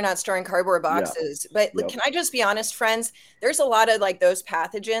 Make sure you're not storing cardboard boxes. Yeah. But can I just be honest, friends? There's a lot of those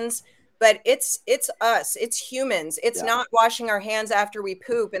pathogens. But it's us, it's humans. It's not washing our hands after we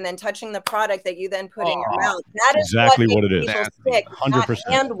poop and then touching the product that you then put in your mouth. That is exactly what it is. Sick, 100%.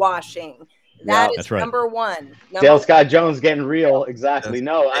 Hand washing. That is number one. Dale Scott Jones getting real. Exactly.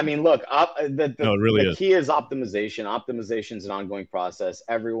 No, I mean, look, the key is optimization. Optimization is an ongoing process.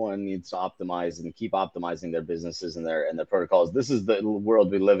 Everyone needs to optimize and keep optimizing their businesses and their protocols. This is the world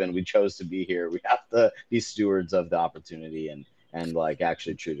we live in. We chose to be here. We have to be stewards of the opportunity and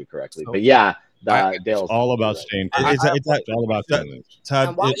actually treat it correctly. But Dale's all about staying. It's all about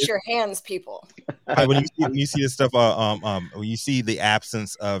and wash your hands, people. When you see this stuff, when you see the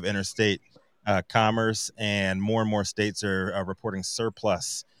absence of interstate commerce and more states are reporting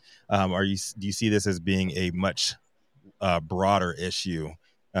surplus, do you see this as being a much broader issue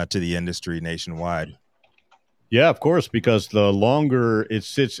to the industry nationwide? Yeah, of course, because the longer it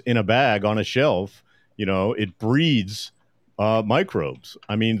sits in a bag on a shelf, it breeds microbes.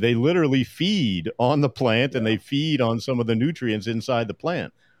 I mean, they literally feed on the plant and they feed on some of the nutrients inside the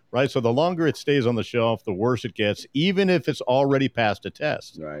plant, right? So the longer it stays on the shelf, the worse it gets, even if it's already passed a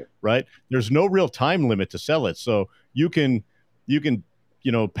test, right? There's no real time limit to sell it. So you can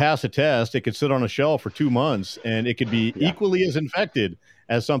pass a test, it could sit on a shelf for 2 months and it could be equally as infected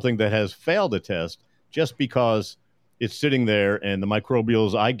as something that has failed a test, just because it's sitting there and the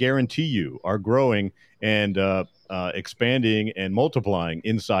microbials, I guarantee you, are growing. And expanding and multiplying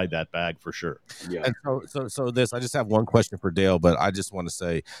inside that bag for sure. Yeah. And so this, I just have one question for Dale, but I just want to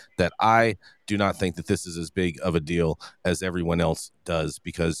say that I do not think that this is as big of a deal as everyone else does,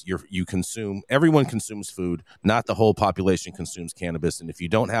 because everyone consumes food, not the whole population consumes cannabis. And if you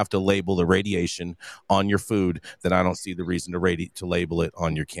don't have to label the radiation on your food, then I don't see the reason to label it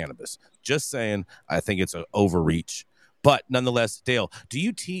on your cannabis. Just saying, I think it's an overreach. But nonetheless, Dale, do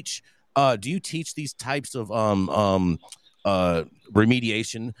you teach these types of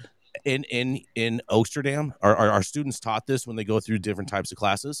remediation in Amsterdam? Are students taught this when they go through different types of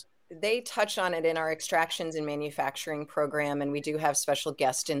classes? They touch on it in our extractions and manufacturing program, and we do have special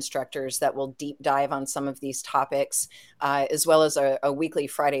guest instructors that will deep dive on some of these topics, as well as a weekly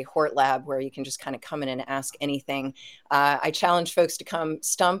Friday Hort Lab where you can just kind of come in and ask anything. I challenge folks to come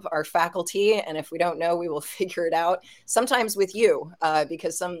stump our faculty, and if we don't know, we will figure it out, sometimes with you,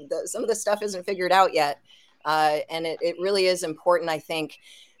 because some of the stuff isn't figured out yet. And it really is important, I think.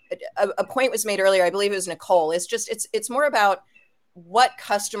 A point was made earlier, I believe it was Nicole, it's more about what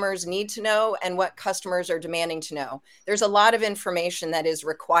customers need to know and what customers are demanding to know. There's a lot of information that is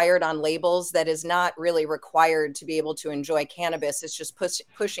required on labels that is not really required to be able to enjoy cannabis. It's just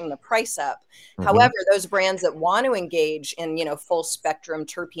pushing the price up. Mm-hmm. However, those brands that want to engage in, full spectrum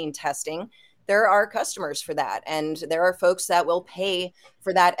terpene testing, there are customers for that. And there are folks that will pay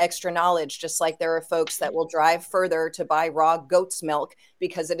for that extra knowledge, just like there are folks that will drive further to buy raw goat's milk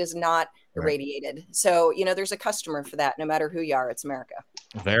because it is not irradiated. So, there's a customer for that, no matter who you are. It's America.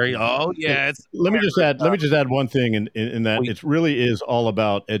 Let me just add one thing in that it really is all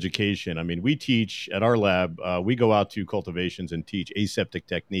about education. I mean, we teach at our lab, we go out to cultivations and teach aseptic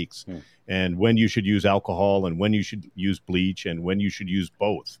techniques and when you should use alcohol and when you should use bleach and when you should use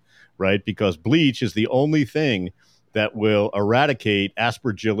both, right? Because bleach is the only thing that will eradicate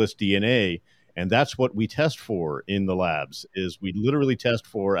Aspergillus DNA. And that's what we test for in the labs, is we literally test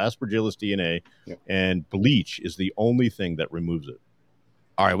for Aspergillus DNA, and bleach is the only thing that removes it.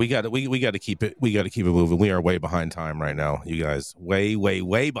 All right, we got to keep it moving. We are way behind time right now, you guys.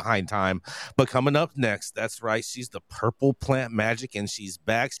 Way behind time. But coming up next, that's right, she's the Purple Plant Magic, and she's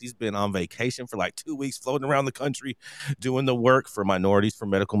back. She's been on vacation for like 2 weeks, floating around the country, doing the work for Minorities for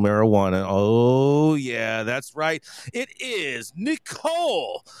Medical Marijuana. Oh yeah, that's right. It is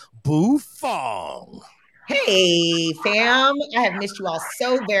Nicole Bufong. Hey, fam. I have missed you all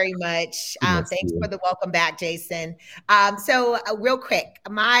so very much. Thanks for the welcome back, Jason. So real quick,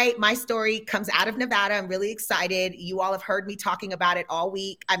 my story comes out of Nevada. I'm really excited. You all have heard me talking about it all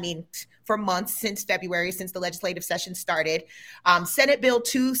week. I mean, for months, since February, since the legislative session started. Senate Bill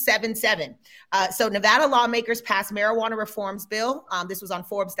 277. So Nevada lawmakers passed marijuana reforms bill. This was on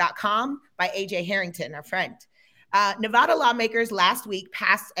Forbes.com by AJ Harrington, our friend. Nevada lawmakers last week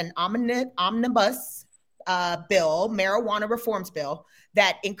passed an omnibus bill, marijuana reforms bill,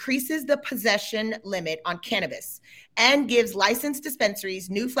 that increases the possession limit on cannabis and gives licensed dispensaries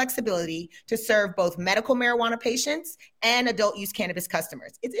new flexibility to serve both medical marijuana patients and adult use cannabis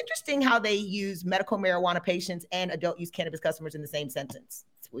customers. It's interesting how they use medical marijuana patients and adult use cannabis customers in the same sentence.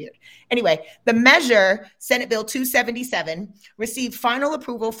 It's weird. Anyway, the measure, Senate Bill 277, received final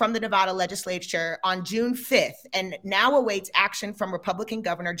approval from the Nevada legislature on June 5th and now awaits action from Republican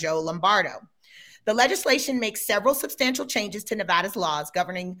Governor Joe Lombardo. The legislation makes several substantial changes to Nevada's laws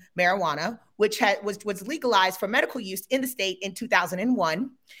governing marijuana, which was legalized for medical use in the state in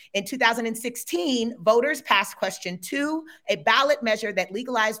 2001. In 2016, voters passed Question 2, a ballot measure that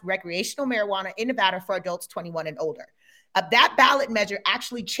legalized recreational marijuana in Nevada for adults 21 and older. That ballot measure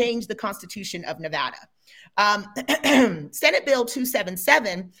actually changed the Constitution of Nevada. Senate Bill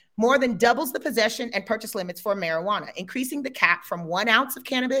 277 more than doubles the possession and purchase limits for marijuana, increasing the cap from 1 ounce of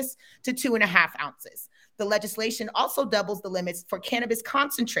cannabis to 2.5 ounces. The legislation also doubles the limits for cannabis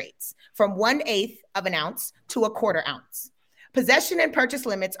concentrates from 1/8 of an ounce to 1/4 ounce. Possession and purchase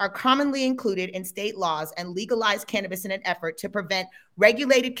limits are commonly included in state laws and legalize cannabis in an effort to prevent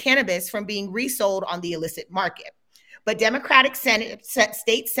regulated cannabis from being resold on the illicit market. But Democratic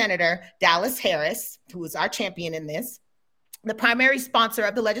State Senator Dallas Harris, who is our champion in this, the primary sponsor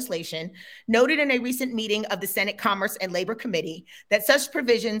of the legislation, noted in a recent meeting of the Senate Commerce and Labor Committee that such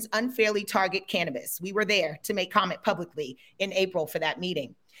provisions unfairly target cannabis. We were there to make comment publicly in April for that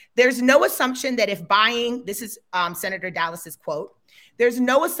meeting. There's no assumption that if buying, this is Senator Dallas's quote, there's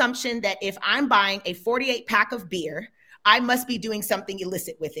no assumption that if I'm buying a 48 pack of beer, I must be doing something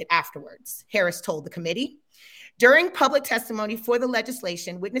illicit with it afterwards, Harris told the committee. During public testimony for the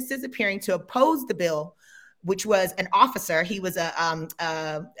legislation, witnesses appearing to oppose the bill, which was an officer, he was out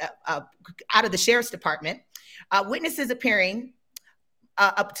of the sheriff's department, witnesses appearing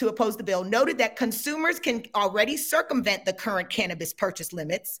up to oppose the bill, noted that consumers can already circumvent the current cannabis purchase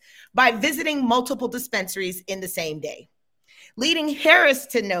limits by visiting multiple dispensaries in the same day, leading Harris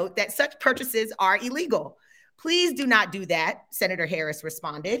to note that such purchases are illegal. Please do not do that, Senator Harris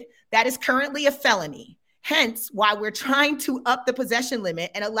responded. That is currently a felony. Hence, why we're trying to up the possession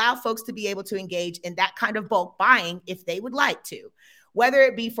limit and allow folks to be able to engage in that kind of bulk buying if they would like to, whether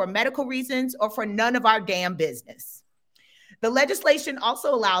it be for medical reasons or for none of our damn business. The legislation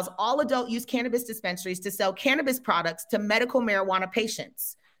also allows all adult use cannabis dispensaries to sell cannabis products to medical marijuana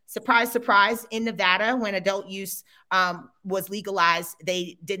patients. Surprise, surprise, in Nevada, when adult use was legalized,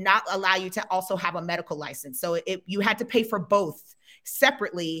 they did not allow you to also have a medical license. So you had to pay for both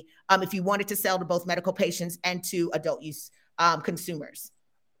separately if you wanted to sell to both medical patients and to adult use consumers.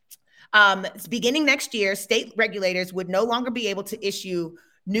 Beginning next year, state regulators would no longer be able to issue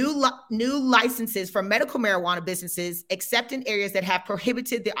new licenses for medical marijuana businesses, except in areas that have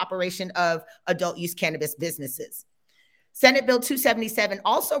prohibited the operation of adult use cannabis businesses. Senate Bill 277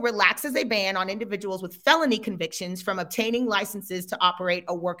 also relaxes a ban on individuals with felony convictions from obtaining licenses to operate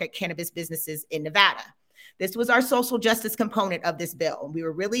or work at cannabis businesses in Nevada. This was our social justice component of this bill. We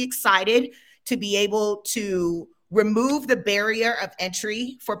were really excited to be able to remove the barrier of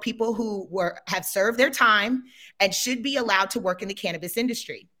entry for people who have served their time and should be allowed to work in the cannabis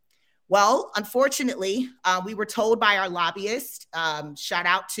industry. Well, unfortunately, we were told by our lobbyists, shout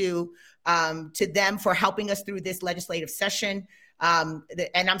out to them for helping us through this legislative session.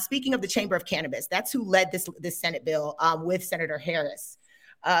 And I'm speaking of the Chamber of Cannabis. That's who led this Senate bill with Senator Harris.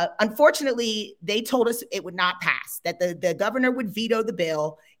 Unfortunately, they told us it would not pass, that the governor would veto the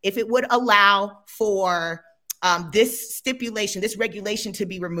bill if it would allow for this stipulation, this regulation to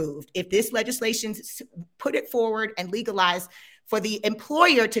be removed. If this legislation put it forward and legalized for the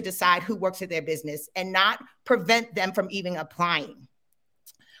employer to decide who works at their business and not prevent them from even applying.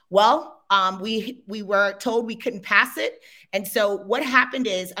 Well, we were told we couldn't pass it. And so what happened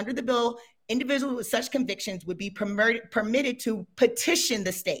is, under the bill, individuals with such convictions would be permitted to petition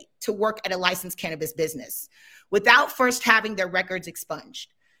the state to work at a licensed cannabis business without first having their records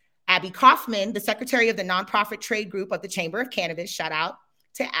expunged. Abby Kaufman, the secretary of the nonprofit trade group of the Chamber of Cannabis, shout out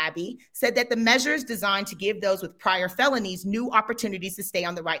to Abby, said that the measure is designed to give those with prior felonies new opportunities to stay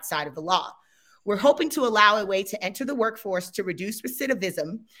on the right side of the law. We're hoping to allow a way to enter the workforce to reduce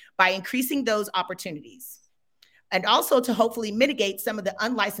recidivism by increasing those opportunities, and also to hopefully mitigate some of the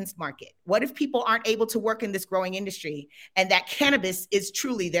unlicensed market. What if people aren't able to work in this growing industry and that cannabis is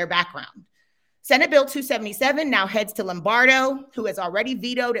truly their background? Senate Bill 277 now heads to Lombardo, who has already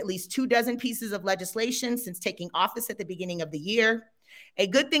vetoed at least 24 pieces of legislation since taking office at the beginning of the year. A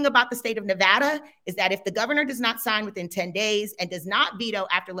good thing about the state of Nevada is that if the governor does not sign within 10 days and does not veto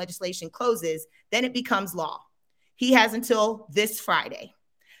after legislation closes, then it becomes law. He has until this Friday.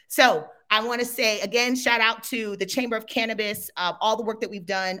 So I want to say, again, shout out to the Chamber of Cannabis, all the work that we've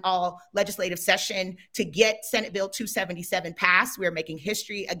done, all legislative session to get Senate Bill 277 passed. We're making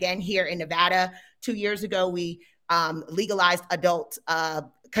history again here in Nevada. 2 years ago, we legalized adult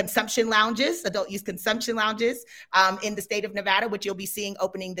consumption lounges, adult use consumption lounges in the state of Nevada, which you'll be seeing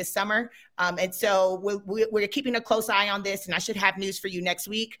opening this summer. And so we're keeping a close eye on this, and I should have news for you next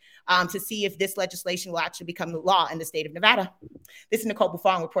week to see if this legislation will actually become the law in the state of Nevada. This is Nicole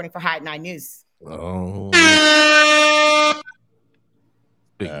Buffon reporting for High at 9 News. Oh,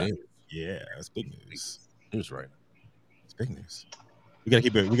 big news. Yeah, that's big news. He was right. It's big news. We gotta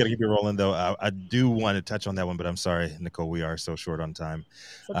keep it rolling though. I do want to touch on that one, but I'm sorry, Nicole, we are so short on time.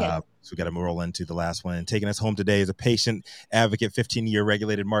 Okay. So we got to roll into the last one. And taking us home today is a patient advocate, 15-year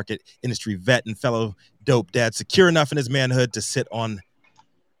regulated market industry vet, and fellow dope dad, secure enough in his manhood to sit on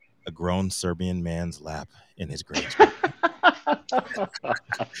a grown Serbian man's lap in his grave.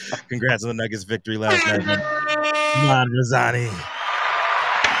 Congrats on the Nuggets victory last night, man. Saman Razani.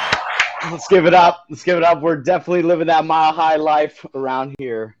 Let's give it up. Let's give it up. We're definitely living that mile high life around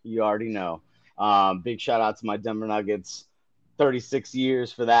here. You already know. Big shout out to my Denver Nuggets. 36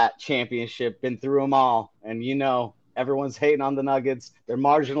 years for that championship. Been through them all. And you know, everyone's hating on the Nuggets. They're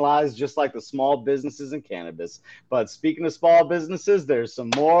marginalized just like the small businesses in cannabis. But speaking of small businesses, there's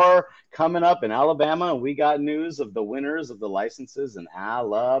some more coming up in Alabama. And we got news of the winners of the licenses in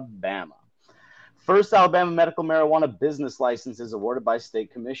Alabama. First Alabama medical marijuana business license is awarded by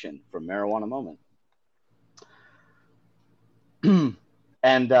State Commission for Marijuana Moment.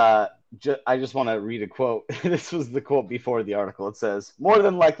 And I just want to read a quote. This was the quote before the article. It says, more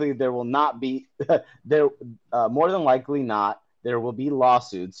than likely there will be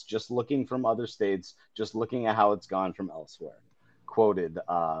lawsuits just looking from other states, just looking at how it's gone from elsewhere. Quoted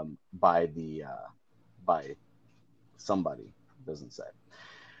by somebody. doesn't say.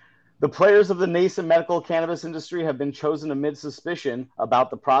 The players of the nascent medical cannabis industry have been chosen amid suspicion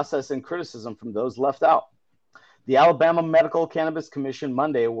about the process and criticism from those left out. The Alabama Medical Cannabis Commission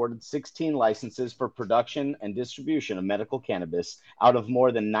Monday awarded 16 licenses for production and distribution of medical cannabis out of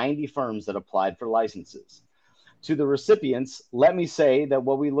more than 90 firms that applied for licenses. To the recipients, let me say that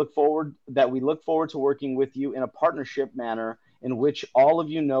we look forward to working with you in a partnership manner in which all of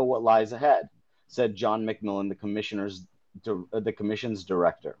you know what lies ahead, said John McMillan, the commission's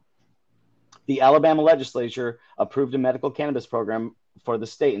director. The Alabama legislature approved a medical cannabis program for the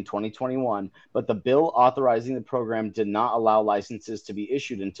state in 2021, but the bill authorizing the program did not allow licenses to be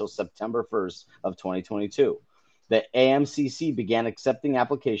issued until September 1st of 2022. The AMCC began accepting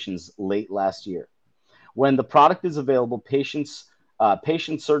applications late last year. When the product is available, patients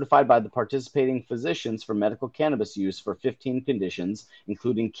certified by the participating physicians for medical cannabis use for 15 conditions,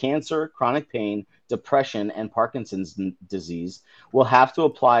 including cancer, chronic pain, depression, and Parkinson's disease, will have to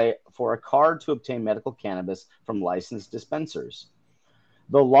apply for a card to obtain medical cannabis from licensed dispensers.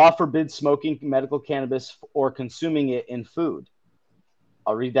 The law forbids smoking medical cannabis or consuming it in food.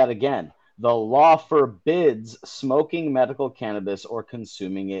 I'll read that again. The law forbids smoking medical cannabis or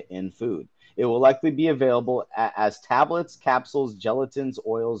consuming it in food. It will likely be available as tablets, capsules, gelatins,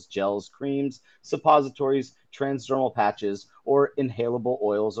 oils, gels, creams, suppositories, transdermal patches, or inhalable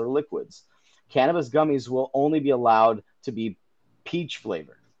oils or liquids. Cannabis gummies will only be allowed to be peach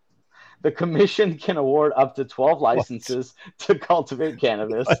flavored. The commission can award up to 12 licenses to cultivate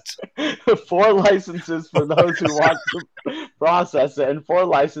cannabis, 4 licenses for those who want to process it, and 4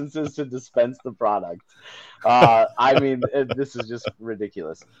 licenses to dispense the product. I mean, this is just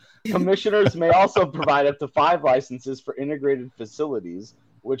ridiculous. Commissioners may also provide up to 5 licenses for integrated facilities,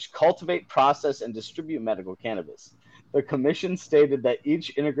 which cultivate, process, and distribute medical cannabis. The commission stated that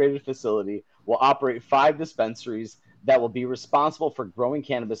each integrated facility will operate 5 dispensaries that will be responsible for growing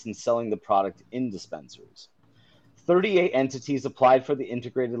cannabis and selling the product in dispensaries. 38 entities applied for the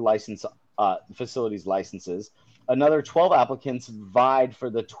integrated facilities licenses. Another 12 applicants vied for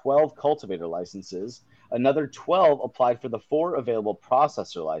the 12 cultivator licenses. Another 12 applied for the 4 available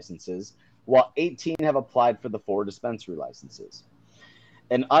processor licenses, while 18 have applied for the 4 dispensary licenses.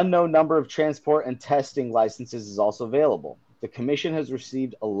 An unknown number of transport and testing licenses is also available. The commission has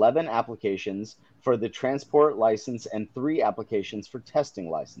received 11 applications for the transport license and 3 applications for testing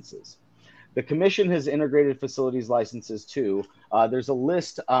licenses. The commission has integrated facilities licenses too. There's a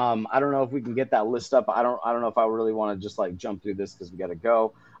list. I don't know if we can get that list up. I don't know if I really want to just like jump through this because we got to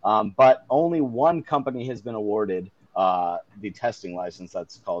go. But only one company has been awarded the testing license.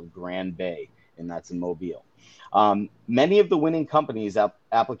 That's called Grand Bay, and that's in Mobile. Many of the winning companies'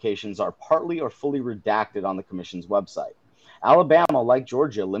 applications are partly or fully redacted on the commission's website. Alabama, like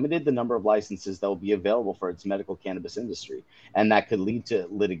Georgia, limited the number of licenses that will be available for its medical cannabis industry, and that could lead to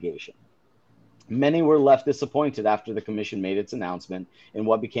litigation. Many were left disappointed after the commission made its announcement in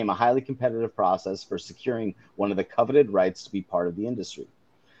what became a highly competitive process for securing one of the coveted rights to be part of the industry.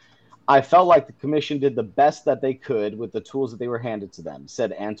 I felt like the commission did the best that they could with the tools that they were handed to them,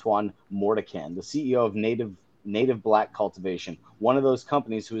 said Antoine Mordecan, the CEO of Native Black Cultivation, one of those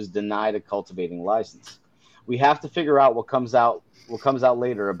companies who was denied a cultivating license. We have to figure out what comes out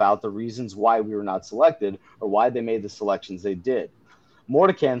later about the reasons why we were not selected or why they made the selections they did.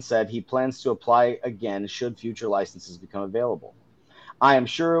 Mordecan said he plans to apply again should future licenses become available. I am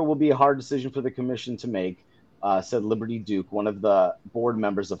sure it will be a hard decision for the commission to make, said Liberty Duke, one of the board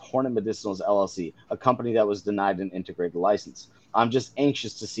members of Hornet Medicinals LLC, a company that was denied an integrated license. I'm just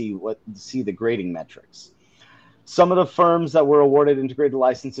anxious to see the grading metrics. Some of the firms that were awarded integrated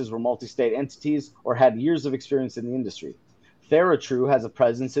licenses were multi-state entities or had years of experience in the industry. TheraTrue has a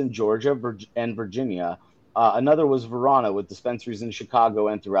presence in Georgia and Virginia. Another was Verana, with dispensaries in Chicago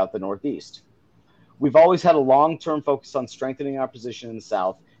and throughout the Northeast. We've always had a long-term focus on strengthening our position in the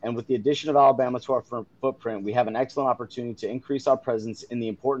South, and with the addition of Alabama to our footprint, we have an excellent opportunity to increase our presence in the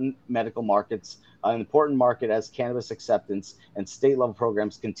important medical markets, an important market as cannabis acceptance and state-level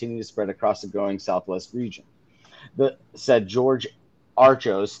programs continue to spread across the growing Southwest region, said George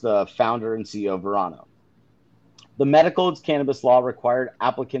Archos, the founder and CEO of Verano. The medical cannabis law required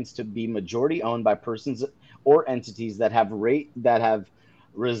applicants to be majority owned by persons or entities that have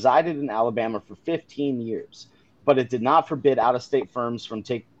resided in Alabama for 15 years, but it did not forbid out-of-state firms from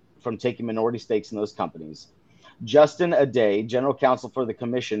taking minority stakes in those companies. Justin Aday, general counsel for the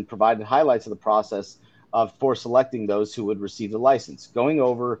commission, provided highlights of the process for selecting those who would receive the license, going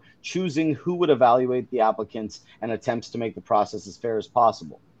over choosing who would evaluate the applicants and attempts to make the process as fair as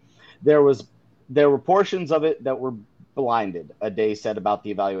possible. There were portions of it that were blinded, Aday said about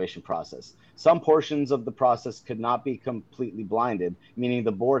the evaluation process. Some portions of the process could not be completely blinded, meaning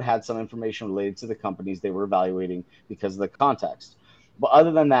the board had some information related to the companies they were evaluating because of the context. But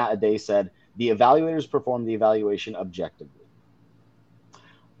other than that, Ade said, the evaluators performed the evaluation objectively.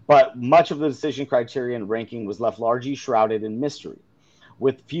 But much of the decision criteria and ranking was left largely shrouded in mystery,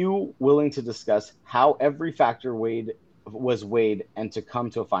 with few willing to discuss how every factor was weighed and to come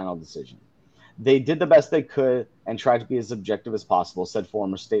to a final decision. They did the best they could and tried to be as objective as possible, said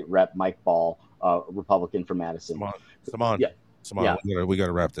former state rep Mike Ball, Republican from Madison. Simon, we got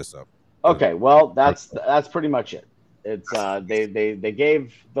to wrap this up. Okay, well, that's pretty much it. It's they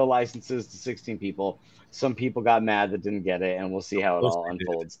gave the licenses to 16 people. Some people got mad that didn't get it, and we'll see how it all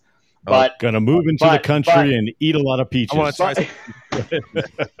unfolds. But gonna move into the country and eat a lot of peaches. I want to try.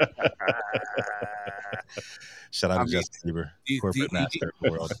 Shout out to Justin Bieber, corporate master of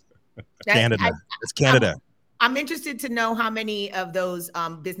the world. Canada. It's Canada. I'm interested to know how many of those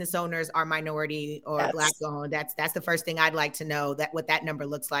business owners are minority or Black owned. That's the first thing I'd like to know, that what that number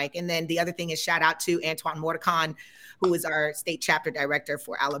looks like. And then the other thing is shout out to Antoine Mordecon, who is our state chapter director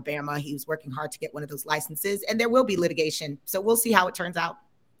for Alabama. He was working hard to get one of those licenses, and there will be litigation. So we'll see how it turns out.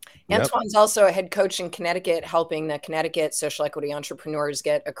 Antoine's also a head coach in Connecticut, helping the Connecticut social equity entrepreneurs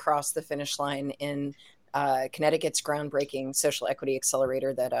get across the finish line in Connecticut's groundbreaking social equity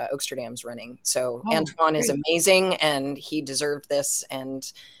accelerator that Oaksterdam's running. So Antoine is amazing, and he deserved this. And,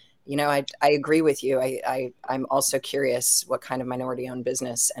 you know, I agree with you. I'm also curious what kind of minority-owned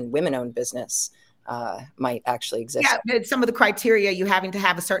business and women-owned business might actually exist. Yeah, some of the criteria, you having to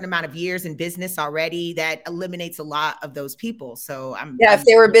have a certain amount of years in business already, that eliminates a lot of those people. So if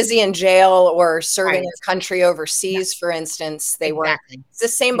they were busy in jail or serving a country overseas, for instance, they weren't. It's the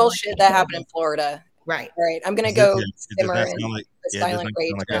same bullshit that happened in Florida. Right. I'm going to go simmer in the silent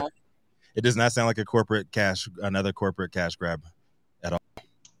rage now. It does not sound like another corporate cash grab at all.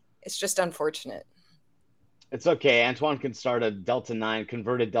 It's just unfortunate. It's okay. Antoine can start a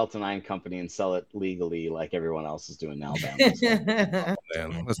converted Delta 9 company and sell it legally like everyone else is doing now. Man,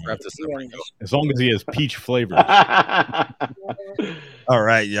 let's wrap this up. As long as he has peach flavors. All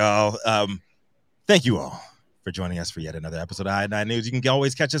right, y'all. Thank you all for joining us for yet another episode of High at 9 News. You can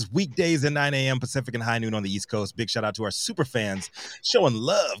always catch us weekdays at 9 a.m. Pacific and high noon on the East Coast. Big shout out to our super fans showing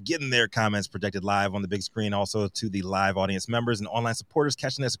love, getting their comments projected live on the big screen. Also to the live audience members and online supporters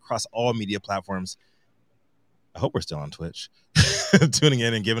catching us across all media platforms. I hope we're still on Twitch, tuning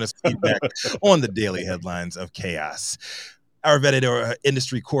in and giving us feedback on the daily headlines of chaos. Our vetted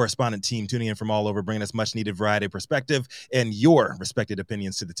industry correspondent team tuning in from all over, bringing us much needed variety of perspective and your respected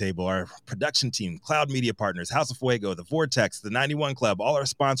opinions to the table. Our production team, Cloud Media Partners, House of Fuego, The Vortex, The 91 Club, all our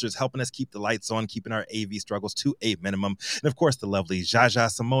sponsors helping us keep the lights on, keeping our AV struggles to a minimum. And of course, the lovely Jaja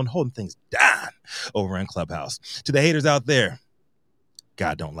Simone holding things down over in Clubhouse. To the haters out there,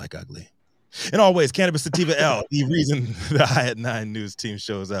 God don't like ugly. And always, Cannabis Sativa L, the reason the High at 9 News team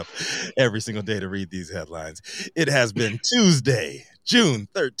shows up every single day to read these headlines. It has been Tuesday, June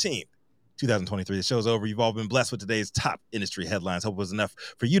 13th, 2023. The show's over. You've all been blessed with today's top industry headlines. Hope it was enough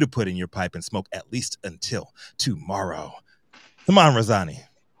for you to put in your pipe and smoke at least until tomorrow. Saman Razani,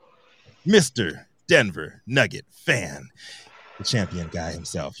 Mr. Denver Nugget fan, the champion guy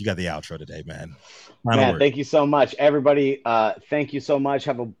himself. You got the outro today, man. Man, thank you so much, everybody. Thank you so much.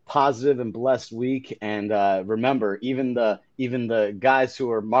 Have a positive and blessed week. And remember, even the guys who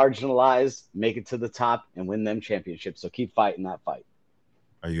are marginalized make it to the top and win them championships. So keep fighting that fight.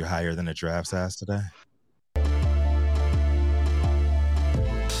 Are you higher than a giraffe's ass today?